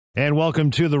And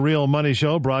welcome to The Real Money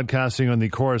Show, broadcasting on the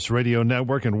Chorus Radio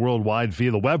Network and worldwide via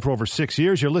the web for over 6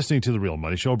 years. You're listening to The Real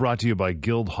Money Show, brought to you by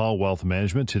Guildhall Wealth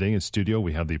Management. Today in studio,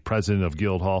 we have the president of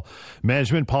Guildhall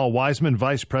Management, Paul Wiseman,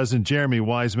 vice president Jeremy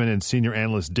Wiseman, and senior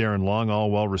analyst Darren Long,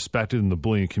 all well respected in the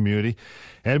bullion community,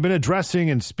 and have been addressing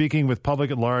and speaking with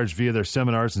public at large via their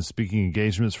seminars and speaking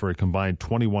engagements for a combined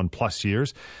 21 plus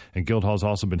years. And Guildhall's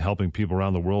also been helping people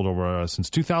around the world since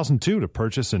 2002 to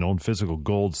purchase and own physical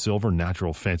gold, silver,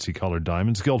 natural, fancy colored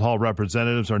diamonds. Guildhall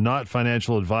representatives are not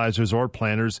financial advisors or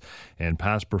planners, and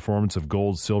past performance of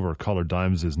gold, silver, or colored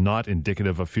diamonds is not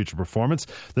indicative of future performance.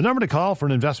 The number to call for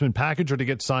an investment package or to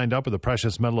get signed up with a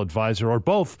precious metal advisor or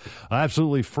both,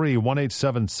 absolutely free,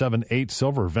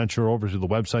 1-877-8-SILVER. Venture over to the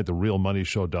website,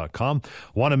 therealmoneyshow.com.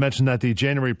 Want to mention that the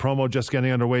January promo just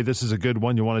getting underway. This is a good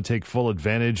one. You want to take full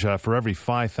advantage. For every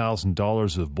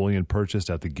 $5,000 of bullion purchased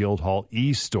at the Guildhall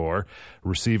e-store,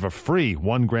 receive a free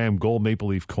 1 gram gold maple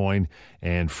leaf coin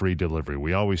and free delivery.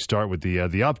 We always start with the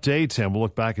update, and we'll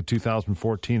look back at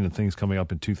 2014 and things coming up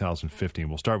in 2015.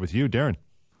 We'll start with you, Darren.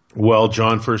 Well,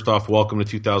 John, first off, welcome to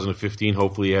 2015.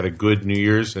 Hopefully you had a good New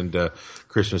Year's and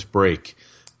Christmas break.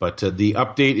 But the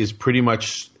update is pretty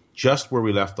much just where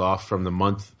we left off from the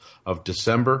month of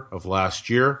December of last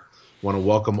year. Want to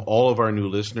welcome all of our new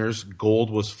listeners.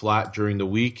 Gold was flat during the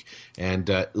week,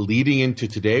 and leading into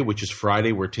today, which is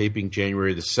Friday, we're taping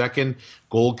January the 2nd,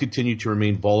 gold continued to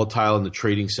remain volatile in the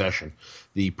trading session.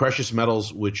 The precious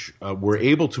metals, which were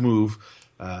able to move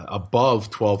above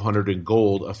 1,200 in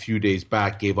gold a few days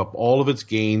back, gave up all of its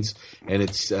gains, and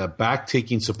it's back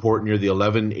taking support near the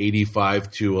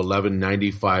 1185 to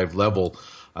 1195 level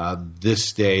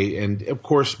this day. And of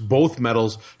course, both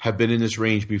metals have been in this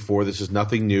range before. This is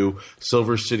nothing new.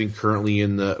 Silver sitting currently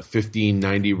in the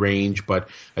 1590 range, but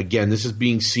again, this is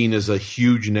being seen as a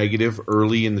huge negative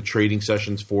early in the trading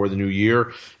sessions for the new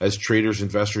year, as traders,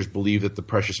 investors believe that the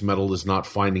precious metal is not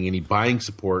finding any buying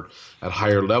support at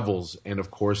higher levels. And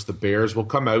of course, the bears will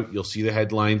come out. You'll see the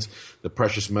headlines. The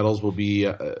precious metals will be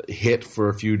hit for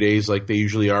a few days like they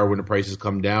usually are when the prices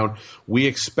come down. We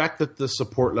expect that the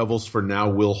support levels for now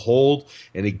will hold.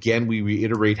 And again, we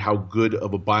reiterate how good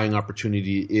of a buying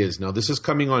opportunity it is. Now, this is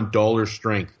coming on dollar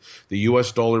strength. The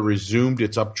U.S. dollar resumed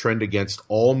its uptrend against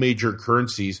all major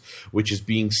currencies, which is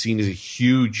being seen as a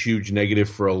huge, huge negative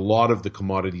for a lot of the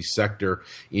commodity sector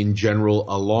in general,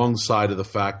 alongside of the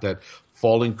fact that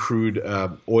falling crude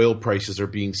oil prices are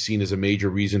being seen as a major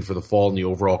reason for the fall in the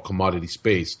overall commodity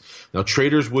space. Now,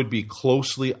 traders would be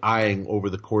closely eyeing over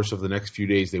the course of the next few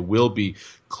days. They will be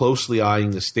closely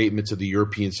eyeing the statements of the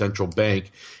European Central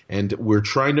Bank, and we're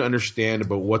trying to understand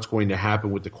about what's going to happen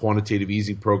with the quantitative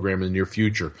easing program in the near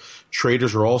future.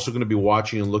 Traders are also going to be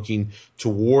watching and looking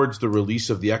towards the release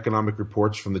of the economic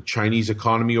reports from the Chinese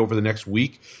economy over the next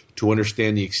week to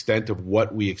understand the extent of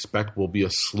what we expect will be a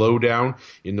slowdown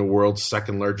in the world's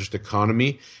second largest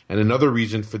economy. And another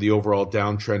reason for the overall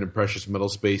downtrend in precious metal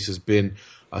space has been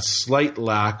a slight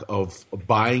lack of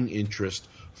buying interest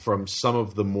from some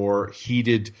of the more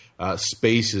heated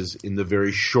spaces in the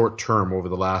very short term over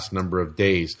the last number of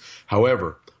days.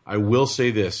 However, I will say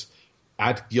this.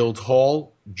 At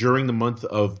Guildhall, during the month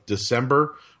of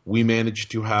December, we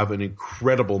managed to have an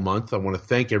incredible month. I want to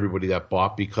thank everybody that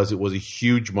bought, because it was a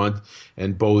huge month,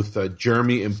 and both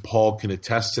Jeremy and Paul can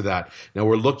attest to that. Now,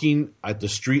 we're looking at the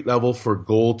street level for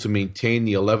gold to maintain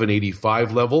the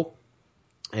 1185 level,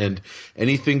 and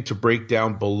anything to break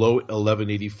down below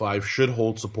 1185 should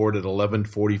hold support at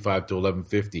 1145 to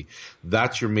 1150.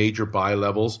 That's your major buy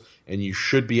levels, and you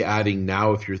should be adding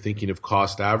now if you're thinking of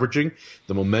cost averaging.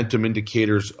 The momentum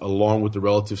indicators, along with the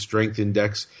relative strength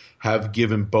index, have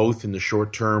given both in the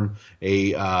short term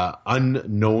a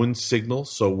unknown signal.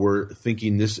 So we're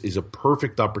thinking this is a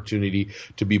perfect opportunity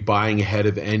to be buying ahead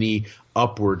of any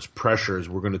upwards pressures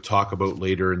we're going to talk about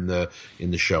later in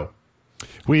the show.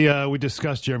 We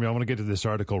discussed, Jeremy, I want to get to this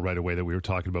article right away that we were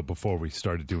talking about before we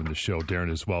started doing the show,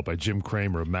 Darren, as well, by Jim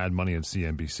Cramer of Mad Money and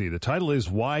CNBC. The title is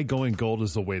Why Going Gold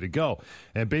is the Way to Go.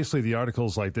 And basically the article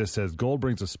is like this, says gold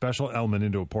brings a special element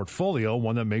into a portfolio,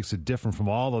 one that makes it different from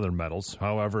all other metals.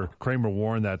 However, Cramer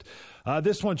warned that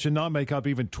this one should not make up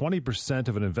even 20%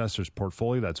 of an investor's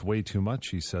portfolio. That's way too much.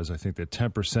 He says, I think that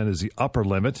 10% is the upper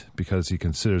limit, because he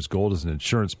considers gold as an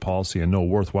insurance policy, and no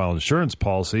worthwhile insurance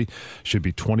policy should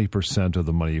be 20% 50% of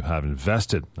the money you have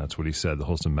invested. That's what he said. The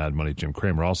host of Mad Money, Jim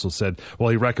Cramer, also said, well,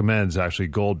 he recommends actually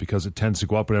gold because it tends to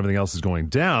go up when everything else is going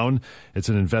down. It's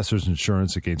an investor's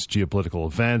insurance against geopolitical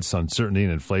events, uncertainty,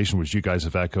 and inflation, which you guys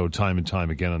have echoed time and time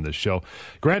again on this show.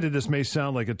 Granted, this may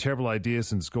sound like a terrible idea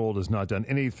since gold has not done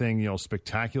anything,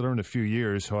 spectacular in a few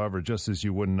years. However, just as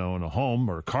you wouldn't own a home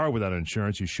or a car without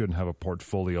insurance, you shouldn't have a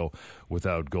portfolio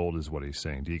without gold, is what he's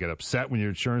saying. Do you get upset when your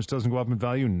insurance doesn't go up in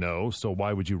value? No. So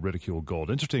why would you ridicule gold?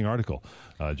 Interesting article,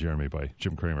 Jeremy, by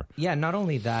Jim Cramer. Yeah, not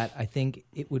only that, I think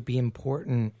it would be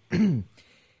important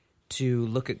to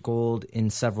look at gold in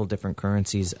several different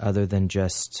currencies other than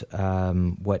just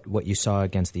what you saw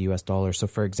against the U.S. dollar. So,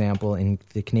 for example, in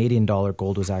the Canadian dollar,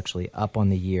 gold was actually up on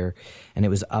the year, and it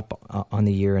was up on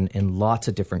the year in lots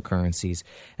of different currencies.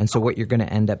 And so what you're going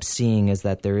to end up seeing is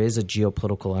that there is a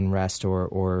geopolitical unrest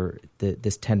or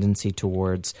this tendency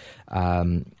towards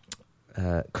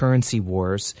currency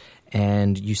wars,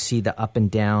 and you see the up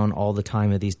and down all the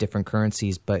time of these different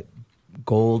currencies, but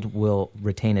gold will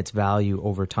retain its value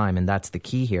over time, and that's the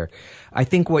key here. I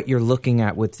think what you're looking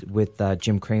at with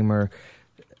Jim Cramer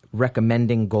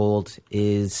recommending gold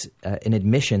is an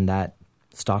admission that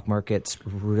stock market's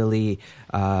really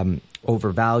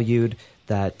overvalued,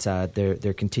 that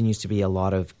there continues to be a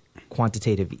lot of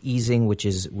quantitative easing, which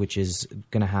is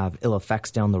going to have ill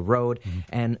effects down the road. Mm-hmm.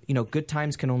 And good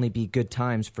times can only be good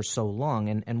times for so long.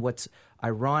 And what's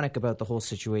ironic about the whole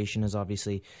situation is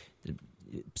obviously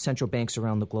central banks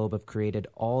around the globe have created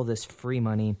all this free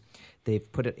money.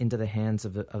 They've put it into the hands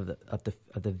of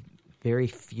the very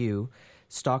few.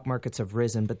 Stock markets have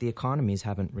risen, but the economies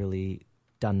haven't really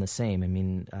done the same. I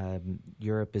mean,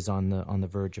 Europe is on the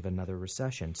verge of another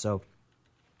recession. So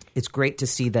it's great to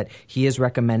see that he is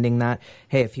recommending that.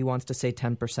 Hey, if he wants to say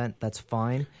 10%, that's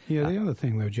fine. Yeah, the other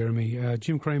thing, though, Jeremy,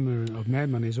 Jim Cramer of Mad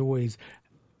Money has always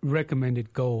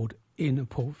recommended gold in a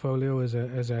portfolio as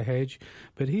a hedge,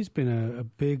 but he's been a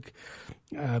big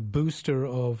booster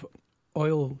of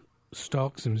oil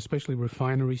stocks, and especially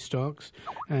refinery stocks,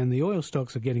 and the oil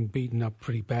stocks are getting beaten up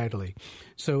pretty badly.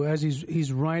 So as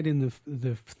he's right in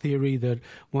the theory that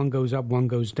one goes up, one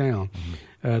goes down.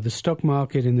 Mm-hmm. The stock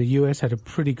market in the U.S. had a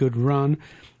pretty good run,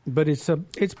 but it's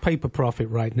paper profit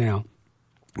right now.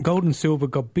 Gold and silver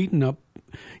got beaten up,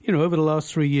 over the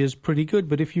last 3 years pretty good.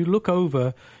 But if you look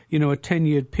over, a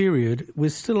 10-year period, we're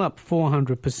still up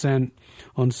 400%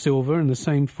 on silver and the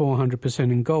same 400%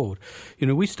 in gold.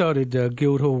 We started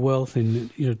Guildhall Wealth in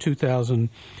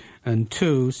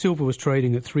 2002. Silver was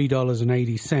trading at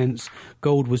 $3.80.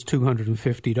 Gold was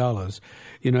 $250.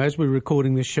 As we're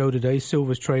recording this show today,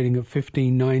 silver's trading at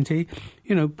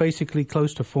 $15.90. Basically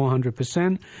close to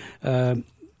 400%.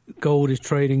 Gold is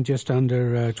trading just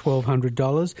under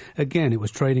 $1,200. Again, it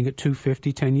was trading at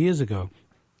 $250 10 years ago.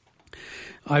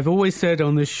 I've always said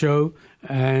on this show,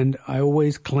 and I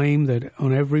always claim that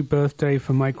on every birthday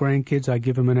for my grandkids, I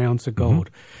give them an ounce of gold.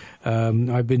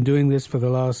 Mm-hmm. I've been doing this for the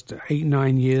last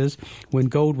 8-9 years when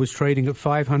gold was trading at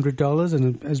 $500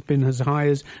 and has been as high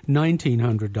as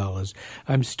 $1,900.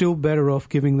 I'm still better off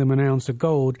giving them an ounce of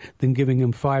gold than giving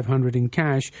them $500 in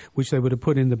cash, which they would have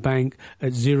put in the bank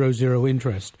at 0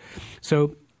 interest.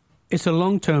 So it's a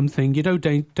long-term thing. You don't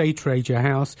day trade your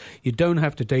house. You don't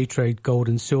have to day trade gold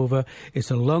and silver. It's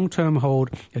a long-term hold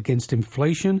against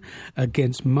inflation,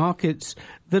 against markets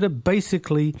that are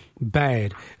basically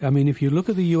bad. I mean, if you look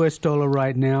at the U.S. dollar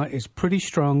right now, it's pretty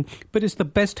strong, but it's the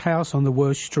best house on the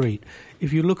worst street.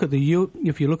 If you look at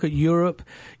Europe,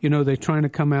 they're trying to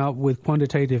come out with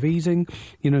quantitative easing.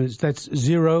 That's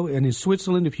zero. And in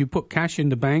Switzerland, if you put cash in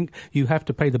the bank, you have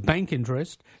to pay the bank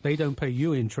interest. They don't pay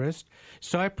you interest.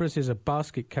 Cyprus is a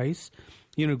basket case.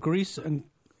 Greece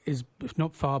is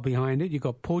not far behind it. You've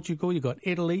got Portugal, you've got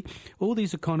Italy. All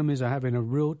these economies are having a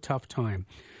real tough time.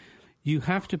 You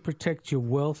have to protect your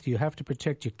wealth. You have to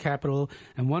protect your capital.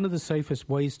 And one of the safest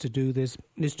ways to do this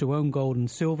is to own gold and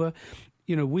silver.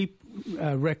 We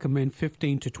recommend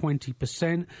 15 to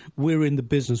 20%. We're in the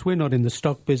business. We're not in the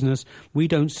stock business. We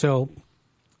don't sell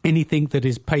anything that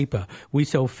is paper. We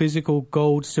sell physical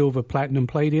gold, silver, platinum,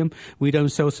 palladium. We don't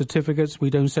sell certificates. We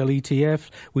don't sell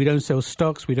ETFs. We don't sell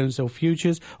stocks. We don't sell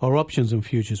futures or options and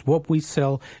futures. What we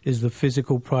sell is the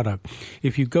physical product.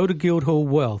 If you go to Guildhall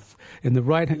Wealth, to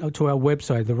our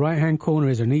website, the right-hand corner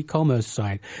is an e-commerce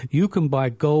site. You can buy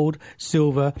gold,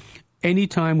 silver,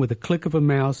 Anytime with a click of a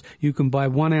mouse, you can buy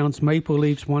 1 ounce maple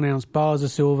leafs, 1 ounce bars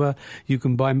of silver. You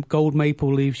can buy gold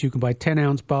maple leafs. You can buy 10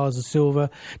 ounce bars of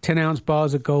silver, 10 ounce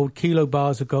bars of gold, kilo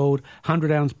bars of gold,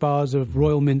 100 ounce bars of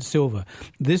Royal Mint silver.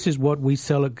 This is what we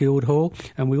sell at Guildhall.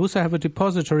 And we also have a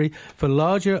depository for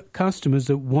larger customers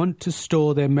that want to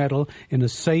store their metal in a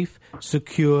safe,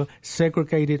 secure,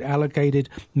 segregated, allocated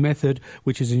method,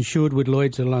 which is insured with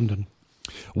Lloyd's of London.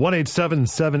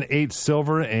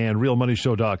 1-877-8-SILVER and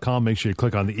realmoneyshow.com. Make sure you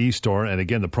click on the e-store. And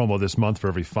again, the promo this month for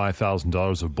every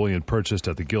 $5,000 of bullion purchased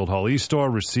at the Guildhall e-store,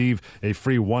 receive a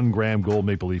free 1 gram gold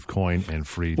maple leaf coin and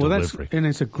free delivery. And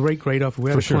it's a great offer. We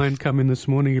had a client come in this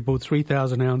morning. He bought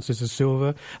 3,000 ounces of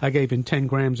silver. I gave him 10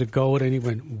 grams of gold, and he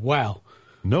went, wow.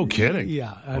 No kidding.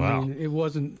 Yeah. I mean, it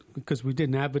wasn't because we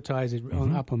didn't advertise it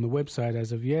up on the website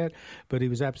as of yet, but he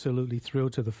was absolutely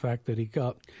thrilled to the fact that he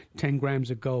got 10 grams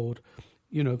of gold,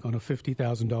 on a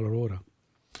 $50,000 order.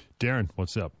 Darren,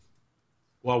 what's up?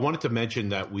 Well, I wanted to mention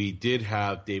that we did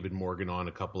have David Morgan on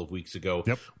a couple of weeks ago.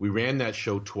 Yep. We ran that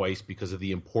show twice because of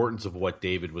the importance of what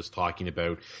David was talking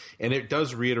about. And it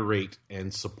does reiterate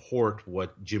and support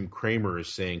what Jim Cramer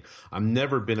is saying. I've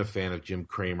never been a fan of Jim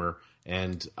Cramer.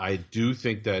 And I do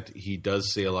think that he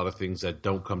does say a lot of things that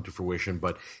don't come to fruition.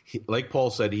 But like Paul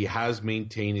said, he has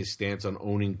maintained his stance on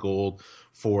owning gold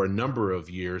for a number of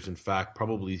years. In fact,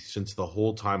 probably since the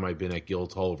whole time I've been at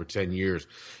Guildhall, over 10 years.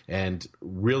 And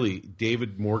really,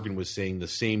 David Morgan was saying the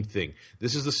same thing.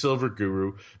 This is the silver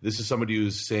guru. This is somebody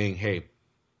who's saying, hey,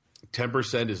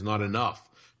 10% is not enough.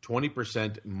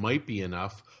 20% might be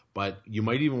enough, but you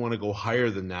might even want to go higher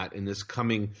than that in this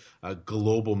coming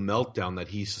global meltdown that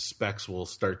he suspects will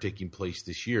start taking place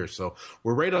this year. So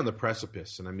we're right on the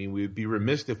precipice. And I mean, we would be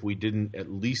remiss if we didn't at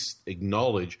least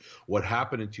acknowledge what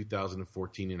happened in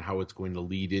 2014 and how it's going to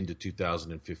lead into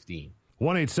 2015.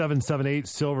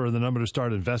 1-877-8-SILVER, the number to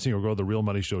start investing, or go to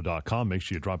therealmoneyshow.com. Make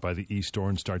sure you drop by the e-store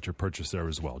and start your purchase there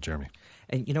as well. Jeremy.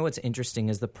 And you know what's interesting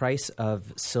is the price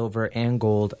of silver and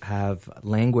gold have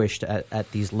languished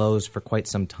at these lows for quite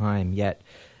some time, yet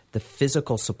the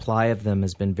physical supply of them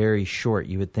has been very short.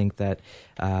 You would think that,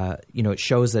 it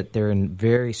shows that they're in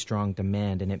very strong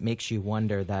demand, and it makes you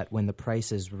wonder that when the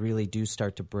prices really do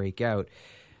start to break out,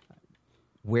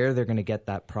 where they're going to get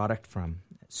that product from.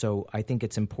 So I think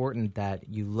it's important that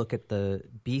you look at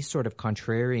be sort of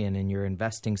contrarian in your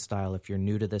investing style. If you're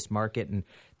new to this market and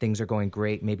things are going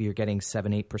great, maybe you're getting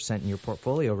 7-8% in your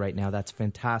portfolio right now. That's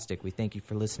fantastic. We thank you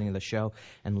for listening to the show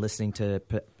and listening to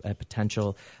a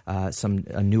potential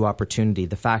a new opportunity.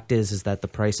 The fact is that the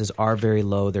prices are very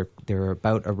low. They're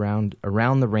about around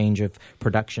the range of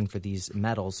production for these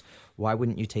metals. Why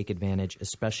wouldn't you take advantage,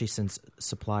 especially since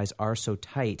supplies are so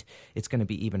tight? It's going to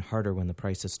be even harder when the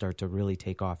prices start to really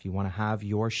take off. You want to have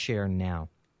your share now.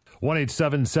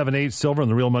 1-877-8-SILVER on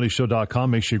therealmoneyshow.com.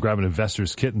 Make sure you grab an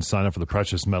investor's kit and sign up for the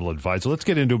Precious Metal Advisor. Let's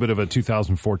get into a bit of a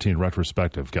 2014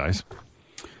 retrospective, guys.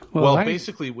 Well,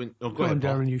 basically, go ahead,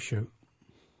 Darren, you shoot.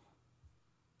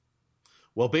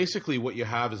 Well, basically what you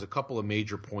have is a couple of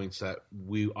major points that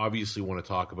we obviously want to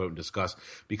talk about and discuss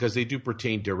because they do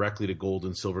pertain directly to gold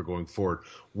and silver going forward.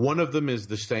 One of them is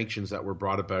the sanctions that were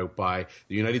brought about by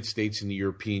the United States and the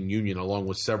European Union, along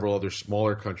with several other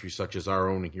smaller countries such as our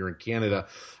own here in Canada,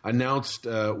 announced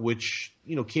which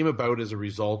came about as a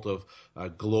result of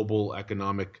global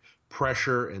economic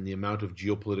pressure and the amount of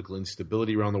geopolitical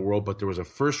instability around the world. But there was a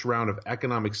first round of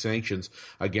economic sanctions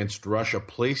against Russia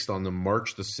placed on them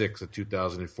March the 6th of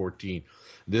 2014.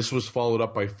 This was followed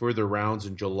up by further rounds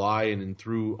in July and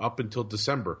through up until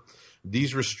December.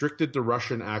 These restricted the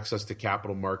Russian access to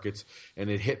capital markets, and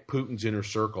it hit Putin's inner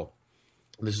circle.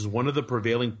 This is one of the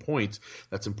prevailing points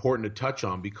that's important to touch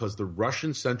on because the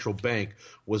Russian central bank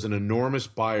was an enormous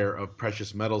buyer of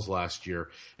precious metals last year.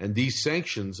 And these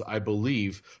sanctions, I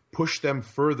believe, pushed them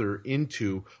further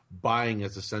into buying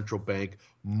as a central bank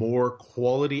more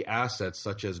quality assets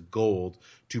such as gold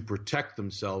to protect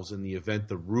themselves in the event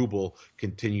the ruble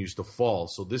continues to fall.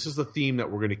 So this is the theme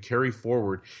that we're going to carry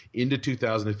forward into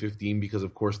 2015 because,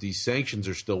 of course, these sanctions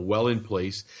are still well in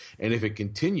place. And if it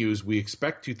continues, we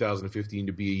expect 2015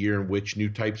 to be a year in which new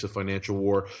types of financial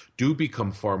war do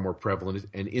become far more prevalent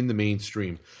and in the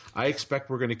mainstream. I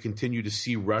expect we're going to continue to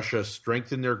see Russia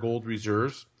strengthen their gold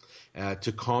reserves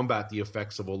to combat the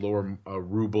effects of a lower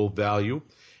ruble value.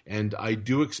 And I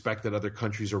do expect that other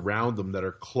countries around them that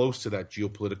are close to that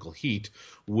geopolitical heat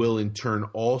will in turn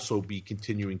also be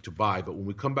continuing to buy. But when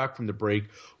we come back from the break,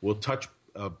 we'll touch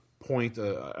point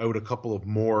out a couple of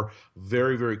more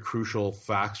very, very crucial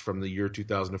facts from the year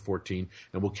 2014,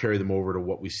 and we'll carry them over to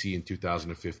what we see in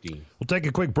 2015. We'll take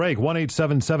a quick break.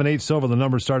 1-877-8-SILVER, the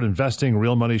number. Start investing,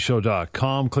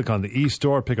 realmoneyshow.com. Click on the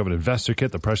e-store, pick up an investor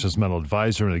kit, the Precious Metal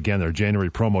Advisor, and again, their January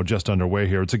promo just underway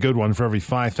here. It's a good one. For every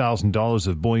 $5,000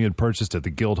 of bullion purchased at the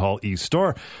Guildhall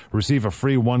e-store, receive a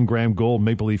free 1-gram gold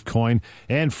maple leaf coin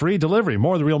and free delivery.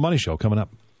 More of The Real Money Show coming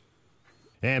up.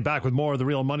 And back with more of The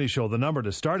Real Money Show. The number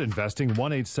to start investing,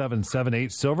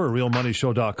 1-877-8-SILVER,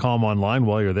 realmoneyshow.com online.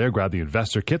 While you're there, grab the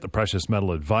investor kit, the Precious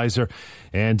Metal Advisor.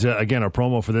 And again, our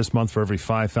promo for this month, for every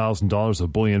 $5,000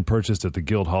 of bullion purchased at the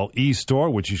Guildhall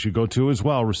e-store, which you should go to as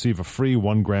well, receive a free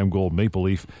 1-gram gold maple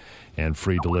leaf and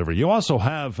free delivery. You also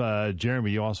have,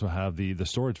 Jeremy, you also have the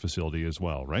storage facility as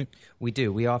well, right? We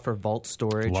do. We offer vault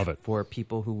storage. Love it. For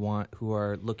people who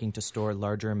are looking to store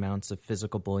larger amounts of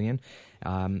physical bullion.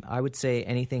 I would say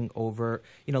anything over,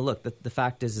 look, the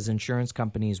fact is insurance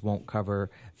companies won't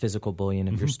cover physical bullion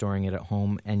if you're storing it at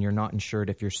home, and you're not insured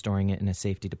if you're storing it in a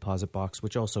safety deposit box,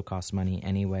 which also costs money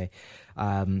anyway.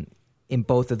 In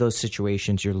both of those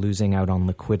situations, you're losing out on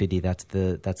liquidity. That's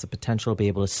the potential to be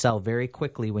able to sell very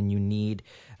quickly when you need,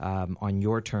 on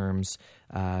your terms,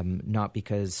 not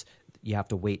because you have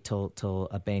to wait till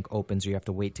a bank opens, or you have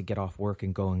to wait to get off work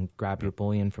and go and grab your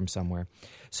bullion from somewhere.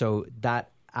 So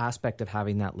that aspect of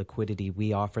having that liquidity,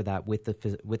 we offer that with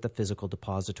the physical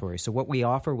depository. So what we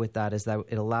offer with that is that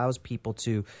it allows people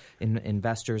to,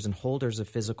 investors and holders of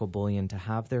physical bullion, to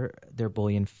have their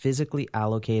bullion physically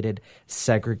allocated,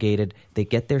 segregated. They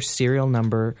get their serial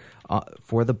number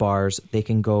for the bars. They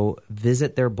can go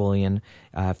visit their bullion.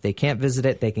 If they can't visit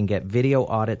it, they can get video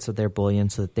audits of their bullion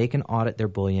so that they can audit their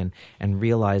bullion and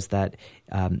realize that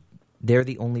they're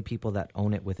the only people that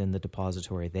own it within the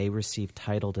depository. They receive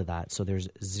title to that. So there's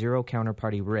zero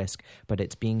counterparty risk, but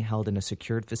it's being held in a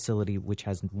secured facility which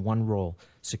has one role: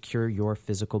 secure your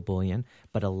physical bullion,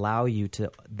 but allow you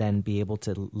to then be able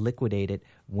to liquidate it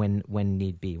when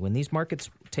need be. When these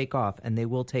markets take off, and they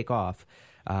will take off,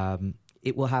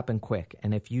 it will happen quick.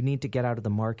 And if you need to get out of the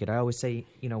market, I always say,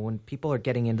 when people are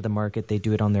getting into the market, they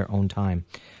do it on their own time.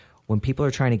 When people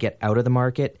are trying to get out of the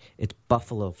market, it's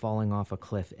Buffalo falling off a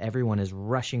cliff. Everyone is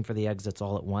rushing for the exits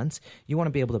all at once. You want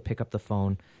to be able to pick up the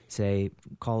phone,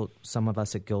 call some of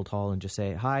us at Guildhall and just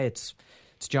say, "Hi, it's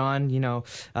John.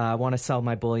 I want to sell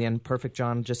my bullion." Perfect,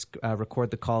 John. Just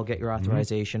record the call, get your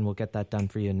authorization. We'll get that done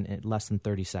for you in less than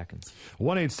 30 seconds.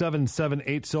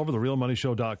 1-877-8-SILVER,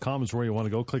 therealmoneyshow.com is where you want to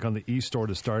go. Click on the e-store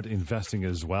to start investing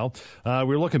as well.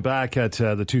 We're looking back at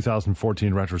the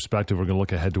 2014 retrospective. We're going to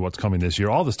look ahead to what's coming this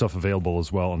year. All the stuff available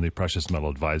as well on the Precious Metal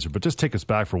Advisor. But just take us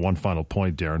back for one final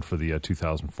point, Darren, for the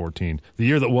 2014, the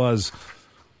year that was.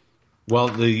 Well,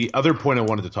 the other point I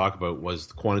wanted to talk about was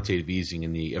the quantitative easing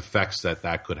and the effects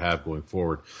that could have going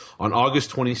forward. On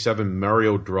August 27,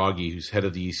 Mario Draghi, who's head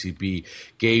of the ECB,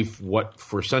 gave what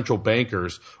for central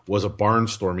bankers was a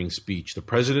barnstorming speech. The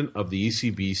president of the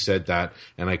ECB said that,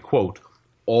 and I quote,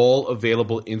 "all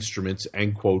available instruments,"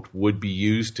 end quote, "would be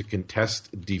used to contest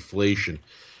deflation."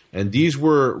 And these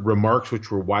were remarks which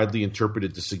were widely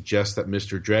interpreted to suggest that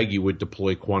Mr. Draghi would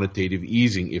deploy quantitative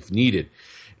easing if needed.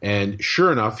 And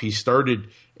sure enough, he started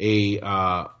a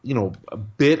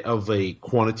bit of a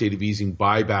quantitative easing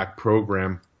buyback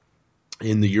program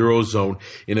in the Eurozone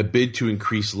in a bid to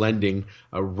increase lending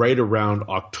right around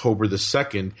October the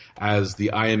 2nd, as the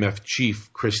IMF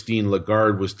chief, Christine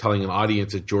Lagarde, was telling an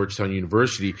audience at Georgetown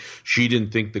University she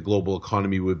didn't think the global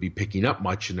economy would be picking up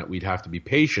much and that we'd have to be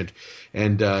patient.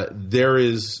 And there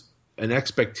is an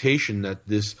expectation that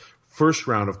this first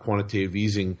round of quantitative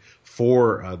easing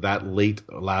for that late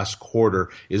last quarter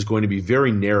is going to be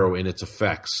very narrow in its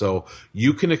effects. So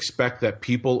you can expect that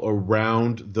people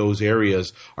around those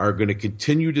areas are going to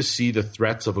continue to see the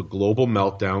threats of a global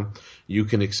meltdown. You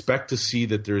can expect to see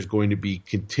that there's going to be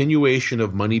continuation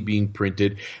of money being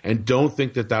printed, and don't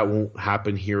think that won't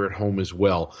happen here at home as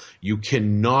well. You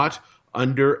cannot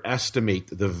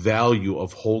underestimate the value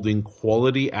of holding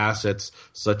quality assets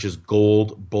such as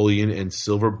gold, bullion, and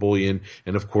silver bullion,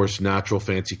 and of course natural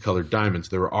fancy colored diamonds.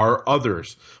 There are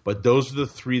others, but those are the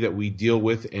three that we deal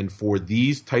with. And for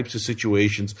these types of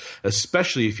situations,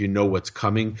 especially if you know what's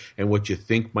coming and what you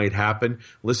think might happen,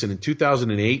 listen, in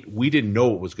 2008, we didn't know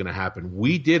what was going to happen.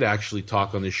 We did actually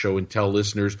talk on this show and tell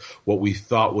listeners what we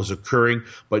thought was occurring,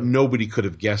 but nobody could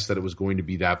have guessed that it was going to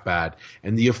be that bad.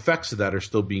 And the effects of that are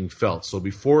still being felt. So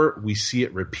before we see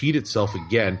it repeat itself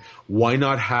again, why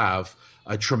not have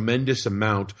a tremendous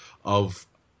amount of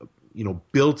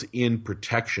built-in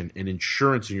protection and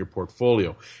insurance in your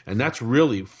portfolio? And that's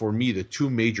really, for me, the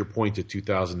two major points of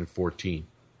 2014.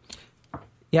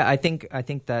 Yeah, I think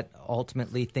that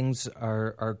ultimately things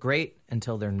are great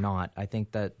until they're not. I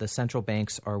think that the central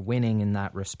banks are winning in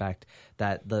that respect.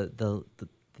 That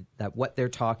that what they're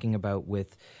talking about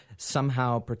with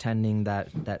somehow pretending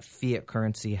that fiat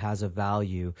currency has a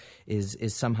value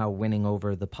is somehow winning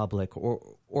over the public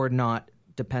or not.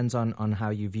 Depends on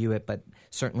how you view it, but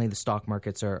certainly the stock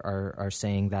markets are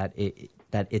saying that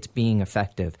it's being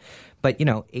effective. But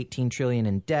 18 trillion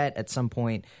in debt, at some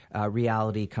point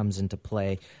reality comes into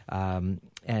play,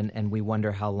 and we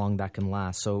wonder how long that can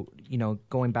last. So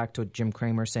going back to Jim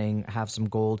Cramer saying have some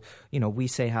gold, we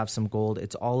say have some gold.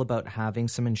 It's all about having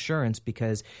some insurance,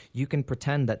 because you can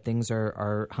pretend that things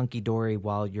are hunky-dory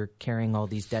while you're carrying all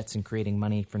these debts and creating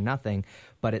money for nothing.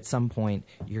 But at some point,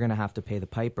 you're going to have to pay the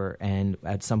piper, and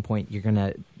at some point,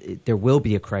 there will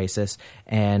be a crisis.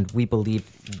 And we believe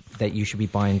that you should be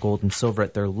buying gold and silver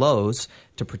at their lows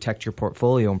to protect your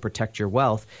portfolio and protect your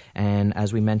wealth. And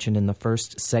as we mentioned in the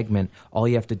first segment, all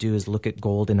you have to do is look at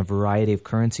gold in a variety of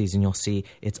currencies, and you'll see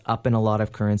it's up in a lot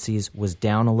of currencies, was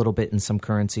down a little bit in some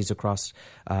currencies across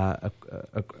the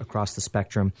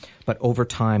spectrum. But over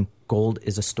time, gold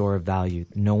is a store of value.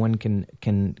 No one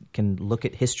can look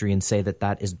at history and say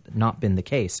that has not been the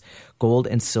case. Gold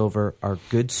and silver are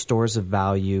good stores of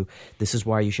value. This is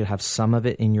why you should have some of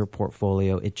it in your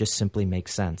portfolio. It just simply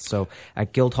makes sense. So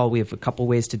at Guildhall, we have a couple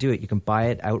ways to do it. You can buy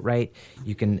it outright.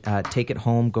 You can take it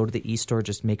home, go to the e-store,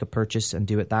 just make a purchase and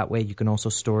do it that way. You can also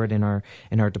store it in our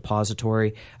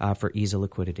depository for ease of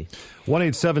liquidity.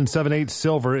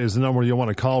 1-877-8-SILVER is the number you'll want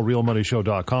to call.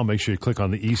 RealMoneyShow.com. Make sure you click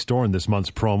on the e-store in this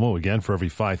month's promo. Again, for every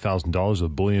 $5,000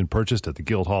 of bullion purchased at the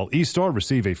Guildhall e-store,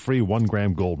 receive a free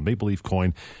 1-gram gold Maple Leaf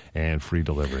coin and free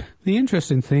delivery. The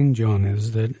interesting thing, John,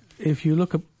 is that if you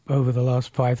look at over the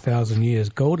last 5,000 years,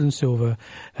 gold and silver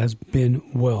has been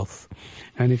wealth.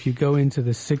 And if you go into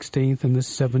the 16th and the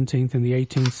 17th and the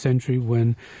 18th century,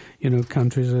 when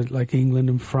countries like England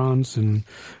and France and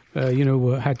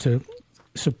had to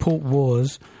support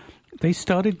wars, they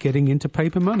started getting into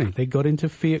paper money. They got into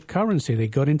fiat currency. They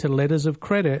got into letters of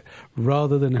credit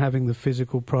rather than having the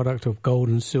physical product of gold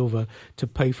and silver to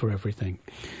pay for everything.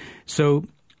 So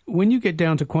when you get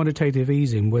down to quantitative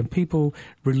easing, when people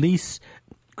release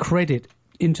credit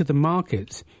into the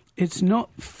markets, it's not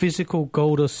physical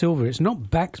gold or silver. It's not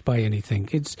backed by anything.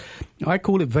 I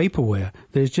call it vaporware.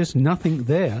 There's just nothing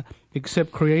there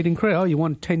except creating credit. Oh, you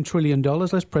want $10 trillion?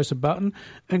 Let's press a button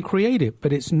and create it.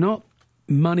 But it's not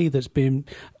money that's being,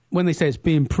 when they say it's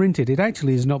being printed, it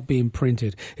actually is not being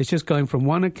printed. It's just going from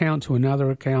one account to another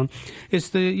account. It's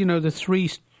the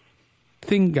three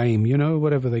thing game,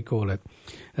 whatever they call it.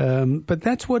 But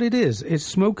that's what it is. It's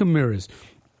smoke and mirrors.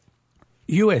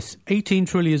 US, 18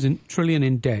 trillion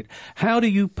in debt. How do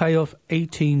you pay off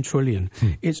 18 trillion?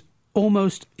 It's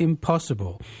almost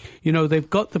impossible. They've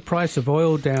got the price of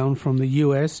oil down from the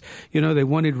US. They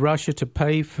wanted Russia to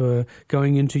pay for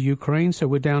going into Ukraine, so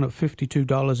we're down at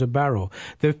 $52 a barrel.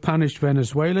 They've punished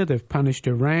Venezuela. They've punished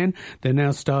Iran. They're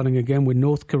now starting again with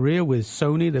North Korea, with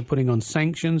Sony. They're putting on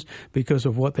sanctions because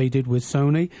of what they did with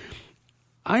Sony.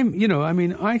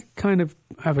 I kind of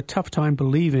have a tough time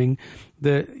believing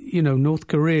that, North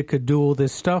Korea could do all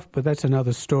this stuff, but that's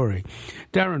another story.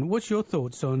 Darren, what's your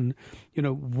thoughts on,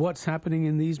 what's happening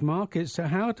in these markets? So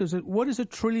what does $1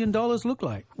 trillion look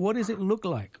like? What does it look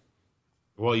like?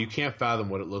 Well, you can't fathom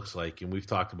what it looks like, and we've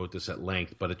talked about this at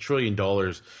length, but $1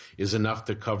 trillion is enough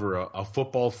to cover a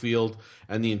football field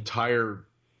and the entire,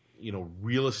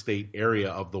 real estate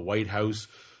area of the White House,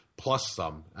 plus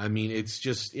some. I mean, it's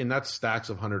just, and that's stacks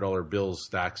of $100 bills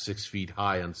stacked 6 feet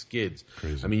high on skids.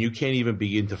 Crazy. I mean, you can't even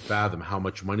begin to fathom how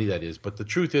much money that is. But the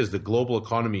truth is, the global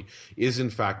economy is, in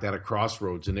fact, at a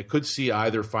crossroads, and it could see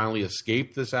either finally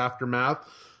escape this aftermath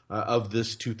of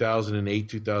this 2008,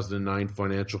 2009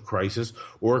 financial crisis,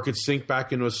 or it could sink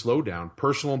back into a slowdown.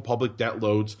 Personal and public debt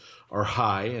loads are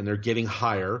high, and they're getting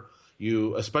higher.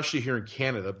 Especially here in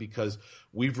Canada, because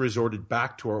we've resorted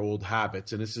back to our old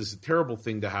habits. And this is a terrible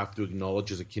thing to have to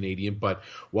acknowledge as a Canadian. But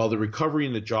while the recovery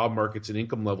in the job markets and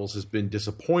income levels has been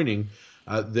disappointing,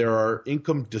 there are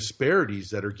income disparities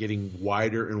that are getting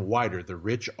wider and wider. The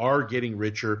rich are getting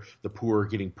richer. The poor are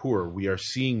getting poorer. We are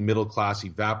seeing middle class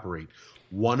evaporate.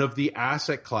 One of the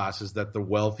asset classes that the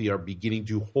wealthy are beginning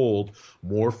to hold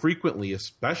more frequently,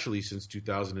 especially since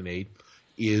 2008,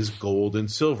 is gold and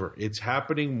silver. It's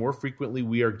happening more frequently.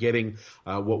 We are getting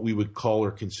what we would call or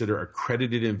consider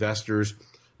accredited investors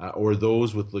or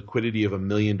those with liquidity of $1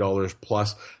 million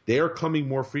plus. They are coming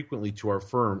more frequently to our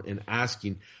firm and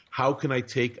asking, how can I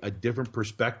take a different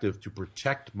perspective to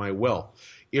protect my wealth?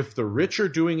 If the rich are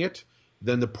doing it,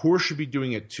 then the poor should be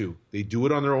doing it too. They do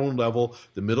it on their own level.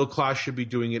 The middle class should be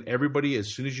doing it. Everybody,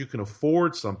 as soon as you can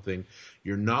afford something,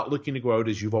 you're not looking to go out,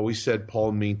 as you've always said,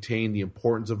 Paul, maintain the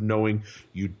importance of knowing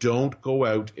you don't go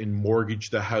out and mortgage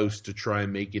the house to try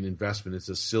and make an investment. It's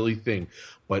a silly thing.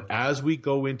 But as we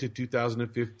go into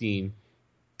 2015,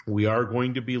 we are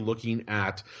going to be looking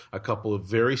at a couple of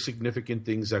very significant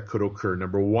things that could occur.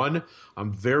 Number one,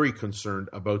 I'm very concerned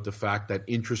about the fact that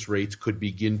interest rates could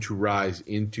begin to rise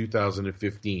in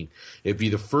 2015. It'd be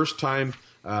the first time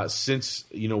since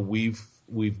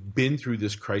we've been through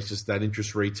this crisis that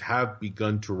interest rates have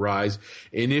begun to rise.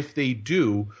 And if they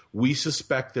do, we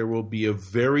suspect there will be a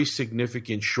very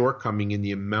significant shortcoming in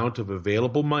the amount of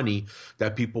available money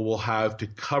that people will have to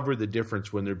cover the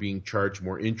difference when they're being charged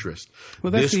more interest.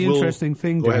 Well, that's the interesting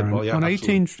thing, Darren. On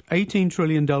 $18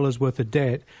 trillion worth of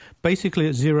debt, basically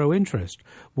at zero interest.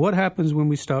 What happens when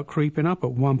we start creeping up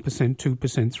at 1%, 2%,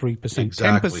 3%,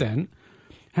 exactly. 10%?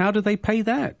 How do they pay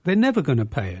that? They're never going to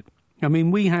pay it. I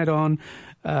mean, we had on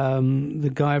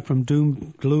the guy from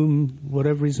Gloom,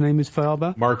 whatever his name is,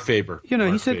 Faber. Mark Faber.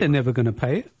 He said they're never going to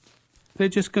pay it. They're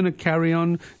just going to carry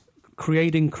on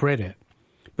creating credit.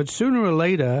 But sooner or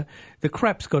later, the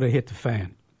crap's got to hit the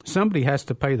fan. Somebody has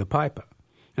to pay the piper.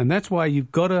 And that's why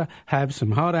you've got to have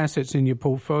some hard assets in your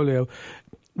portfolio.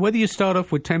 Whether you start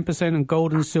off with 10% in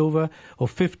gold and silver or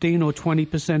 15 or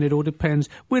 20%, it all depends.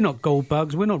 We're not gold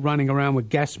bugs. We're not running around with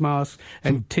gas masks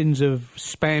and tins of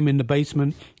Spam in the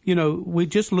basement. We're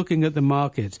just looking at the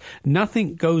markets.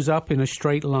 Nothing goes up in a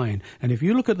straight line. And if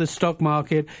you look at the stock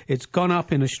market, it's gone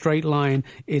up in a straight line.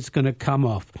 It's going to come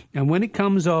off. And when it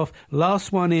comes off,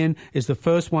 last one in is the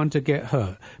first one to get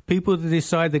hurt. People that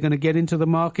decide they're going to get into the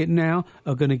market now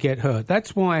are going to get hurt.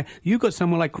 That's why you got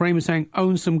someone like Kramer saying,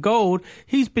 own some gold.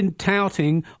 He's been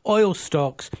touting oil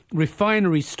stocks,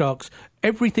 refinery stocks,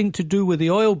 everything to do with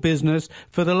the oil business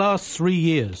for the last 3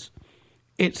 years.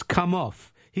 It's come off.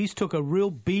 He's took a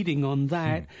real beating on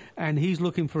that, and he's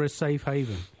looking for a safe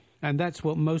haven. And that's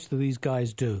what most of these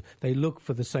guys do. They look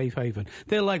for the safe haven.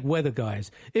 They're like weather guys.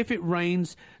 If it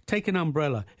rains, take an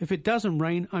umbrella. If it doesn't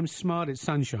rain, I'm smart, it's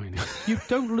sunshine. You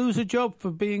don't lose a job for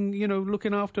being,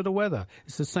 looking after the weather.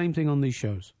 It's the same thing on these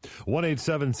shows.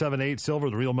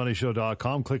 1-877-8-SILVER,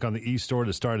 therealmoneyshow.com. Click on the e-store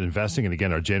to start investing. And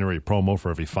again, our January promo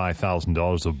for every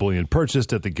 $5,000 of bullion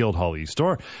purchased at the Guildhall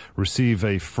e-store. Receive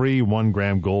a free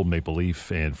 1-gram gold maple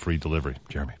leaf and free delivery.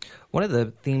 Jeremy. One of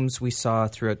the themes we saw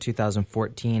throughout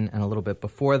 2014 and a little bit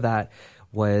before that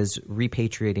was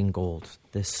repatriating gold.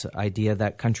 This idea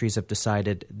that countries have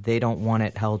decided they don't want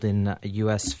it held in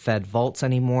U.S. Fed vaults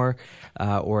anymore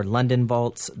or London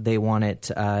vaults. They want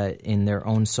it in their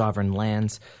own sovereign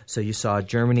lands. So you saw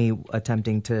Germany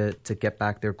attempting to get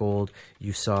back their gold.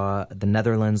 You saw the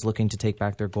Netherlands looking to take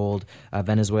back their gold.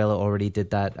 Venezuela already did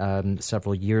that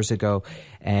several years ago.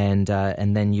 And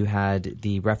then you had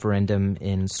the referendum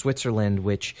in Switzerland,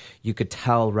 which you could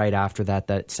tell right after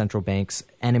that central bank's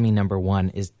enemy number one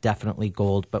is definitely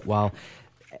gold. But while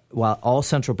all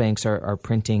central banks are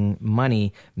printing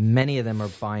money, many of them are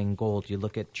buying gold. You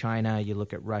look at China, you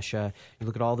look at Russia, you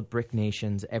look at all the BRIC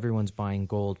nations, everyone's buying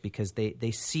gold because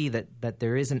they see that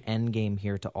there is an end game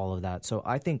here to all of that. So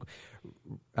I think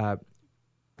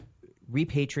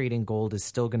repatriating gold is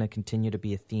still going to continue to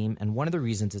be a theme. And one of the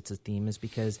reasons it's a theme is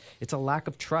because it's a lack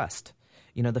of trust.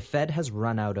 The Fed has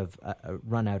run out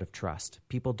of trust.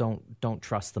 People don't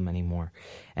trust them anymore,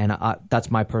 and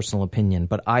that's my personal opinion.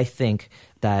 But I think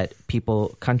that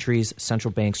countries,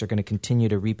 central banks are going to continue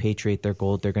to repatriate their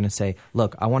gold. They're going to say,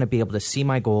 "Look, I want to be able to see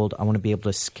my gold. I want to be able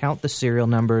to count the serial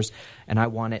numbers, and I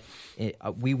want it.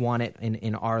 We want it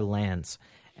in our lands."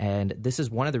 And this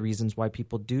is one of the reasons why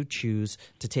people do choose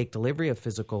to take delivery of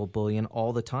physical bullion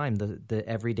all the time, the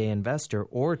everyday investor,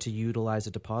 or to utilize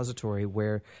a depository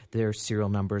where there are serial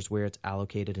numbers, where it's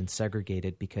allocated and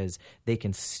segregated because they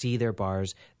can see their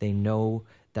bars. They know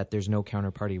that there's no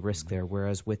counterparty risk there.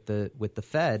 Whereas with the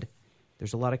Fed,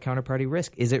 there's a lot of counterparty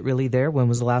risk. Is it really there? When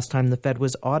was the last time the Fed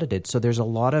was audited? So there's a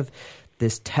lot of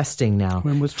this testing now.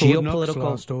 When was Fort Knox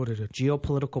last audited?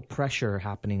 Geopolitical pressure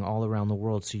happening all around the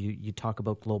world. So you talk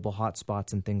about global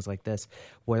hotspots and things like this.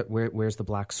 Where's the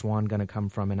black swan going to come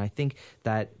from? And I think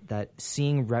that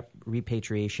seeing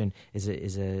repatriation is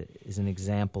an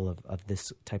example of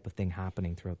this type of thing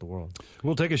happening throughout the world.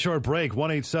 We'll take a short break.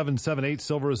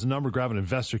 1-877-8-SILVER is the number. Grab an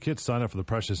investor kit. Sign up for the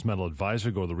Precious Metal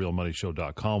Advisor. Go to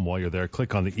therealmoneyshow.com. While you're there,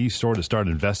 click on the e-store to start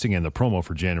investing. And the promo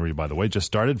for January, by the way, just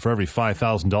started. For every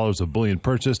 $5,000 of bullion bullion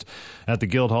purchased at the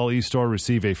Guildhall e-store,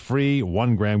 receive a free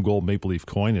 1 gram gold maple leaf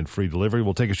coin and free delivery.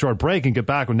 We'll take a short break and get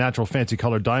back with natural fancy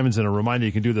colored diamonds. And a reminder,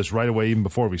 you can do this right away, even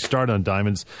before we start on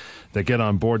diamonds, that get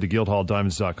on board to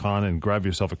guildhalldiamonds.com and grab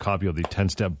yourself a copy of the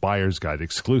 10-Step Buyer's Guide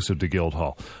exclusive to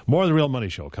Guildhall. More of The Real Money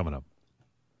Show coming up.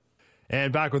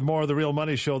 And back with more of The Real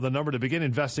Money Show. The number to begin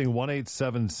investing,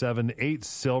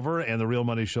 1-877-8-SILVER, and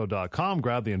therealmoneyshow.com.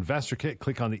 Grab the investor kit,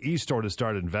 click on the e-store to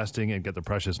start investing, and get the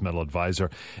Precious Metal Advisor.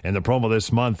 And the promo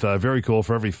this month, very cool,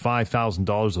 for every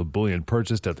 $5,000 of bullion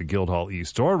purchased at the Guildhall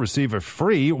e-store, receive a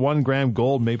free 1 gram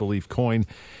gold maple leaf coin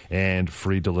and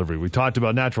free delivery. We talked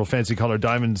about natural fancy colored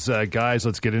diamonds, guys.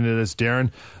 Let's get into this.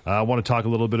 Darren, I want to talk a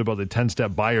little bit about the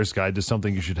 10-Step Buyer's Guide. Just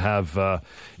something you should have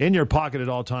in your pocket at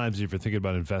all times if you're thinking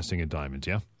about investing in diamonds.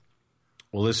 Yeah.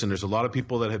 Well, listen, there's a lot of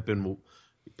people that have been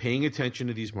paying attention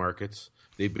to these markets.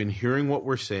 They've been hearing what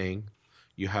we're saying.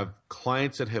 You have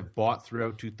clients that have bought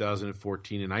throughout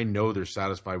 2014, and I know they're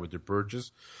satisfied with their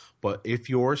purchase. But if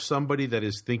you're somebody that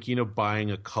is thinking of buying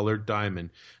a colored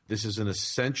diamond, this is an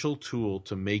essential tool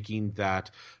to making that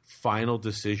final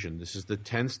decision. This is the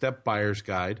 10-Step Buyer's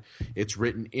Guide. It's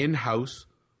written in-house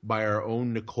by our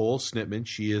own Nicole Snitman.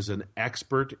 She is an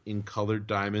expert in colored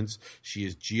diamonds. She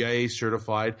is GIA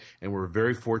certified, and we're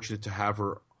very fortunate to have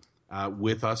her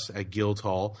with us at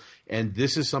Guildhall. And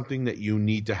this is something that you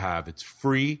need to have. It's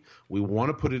free. We want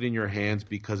to put it in your hands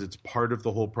because it's part of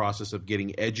the whole process of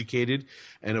getting educated.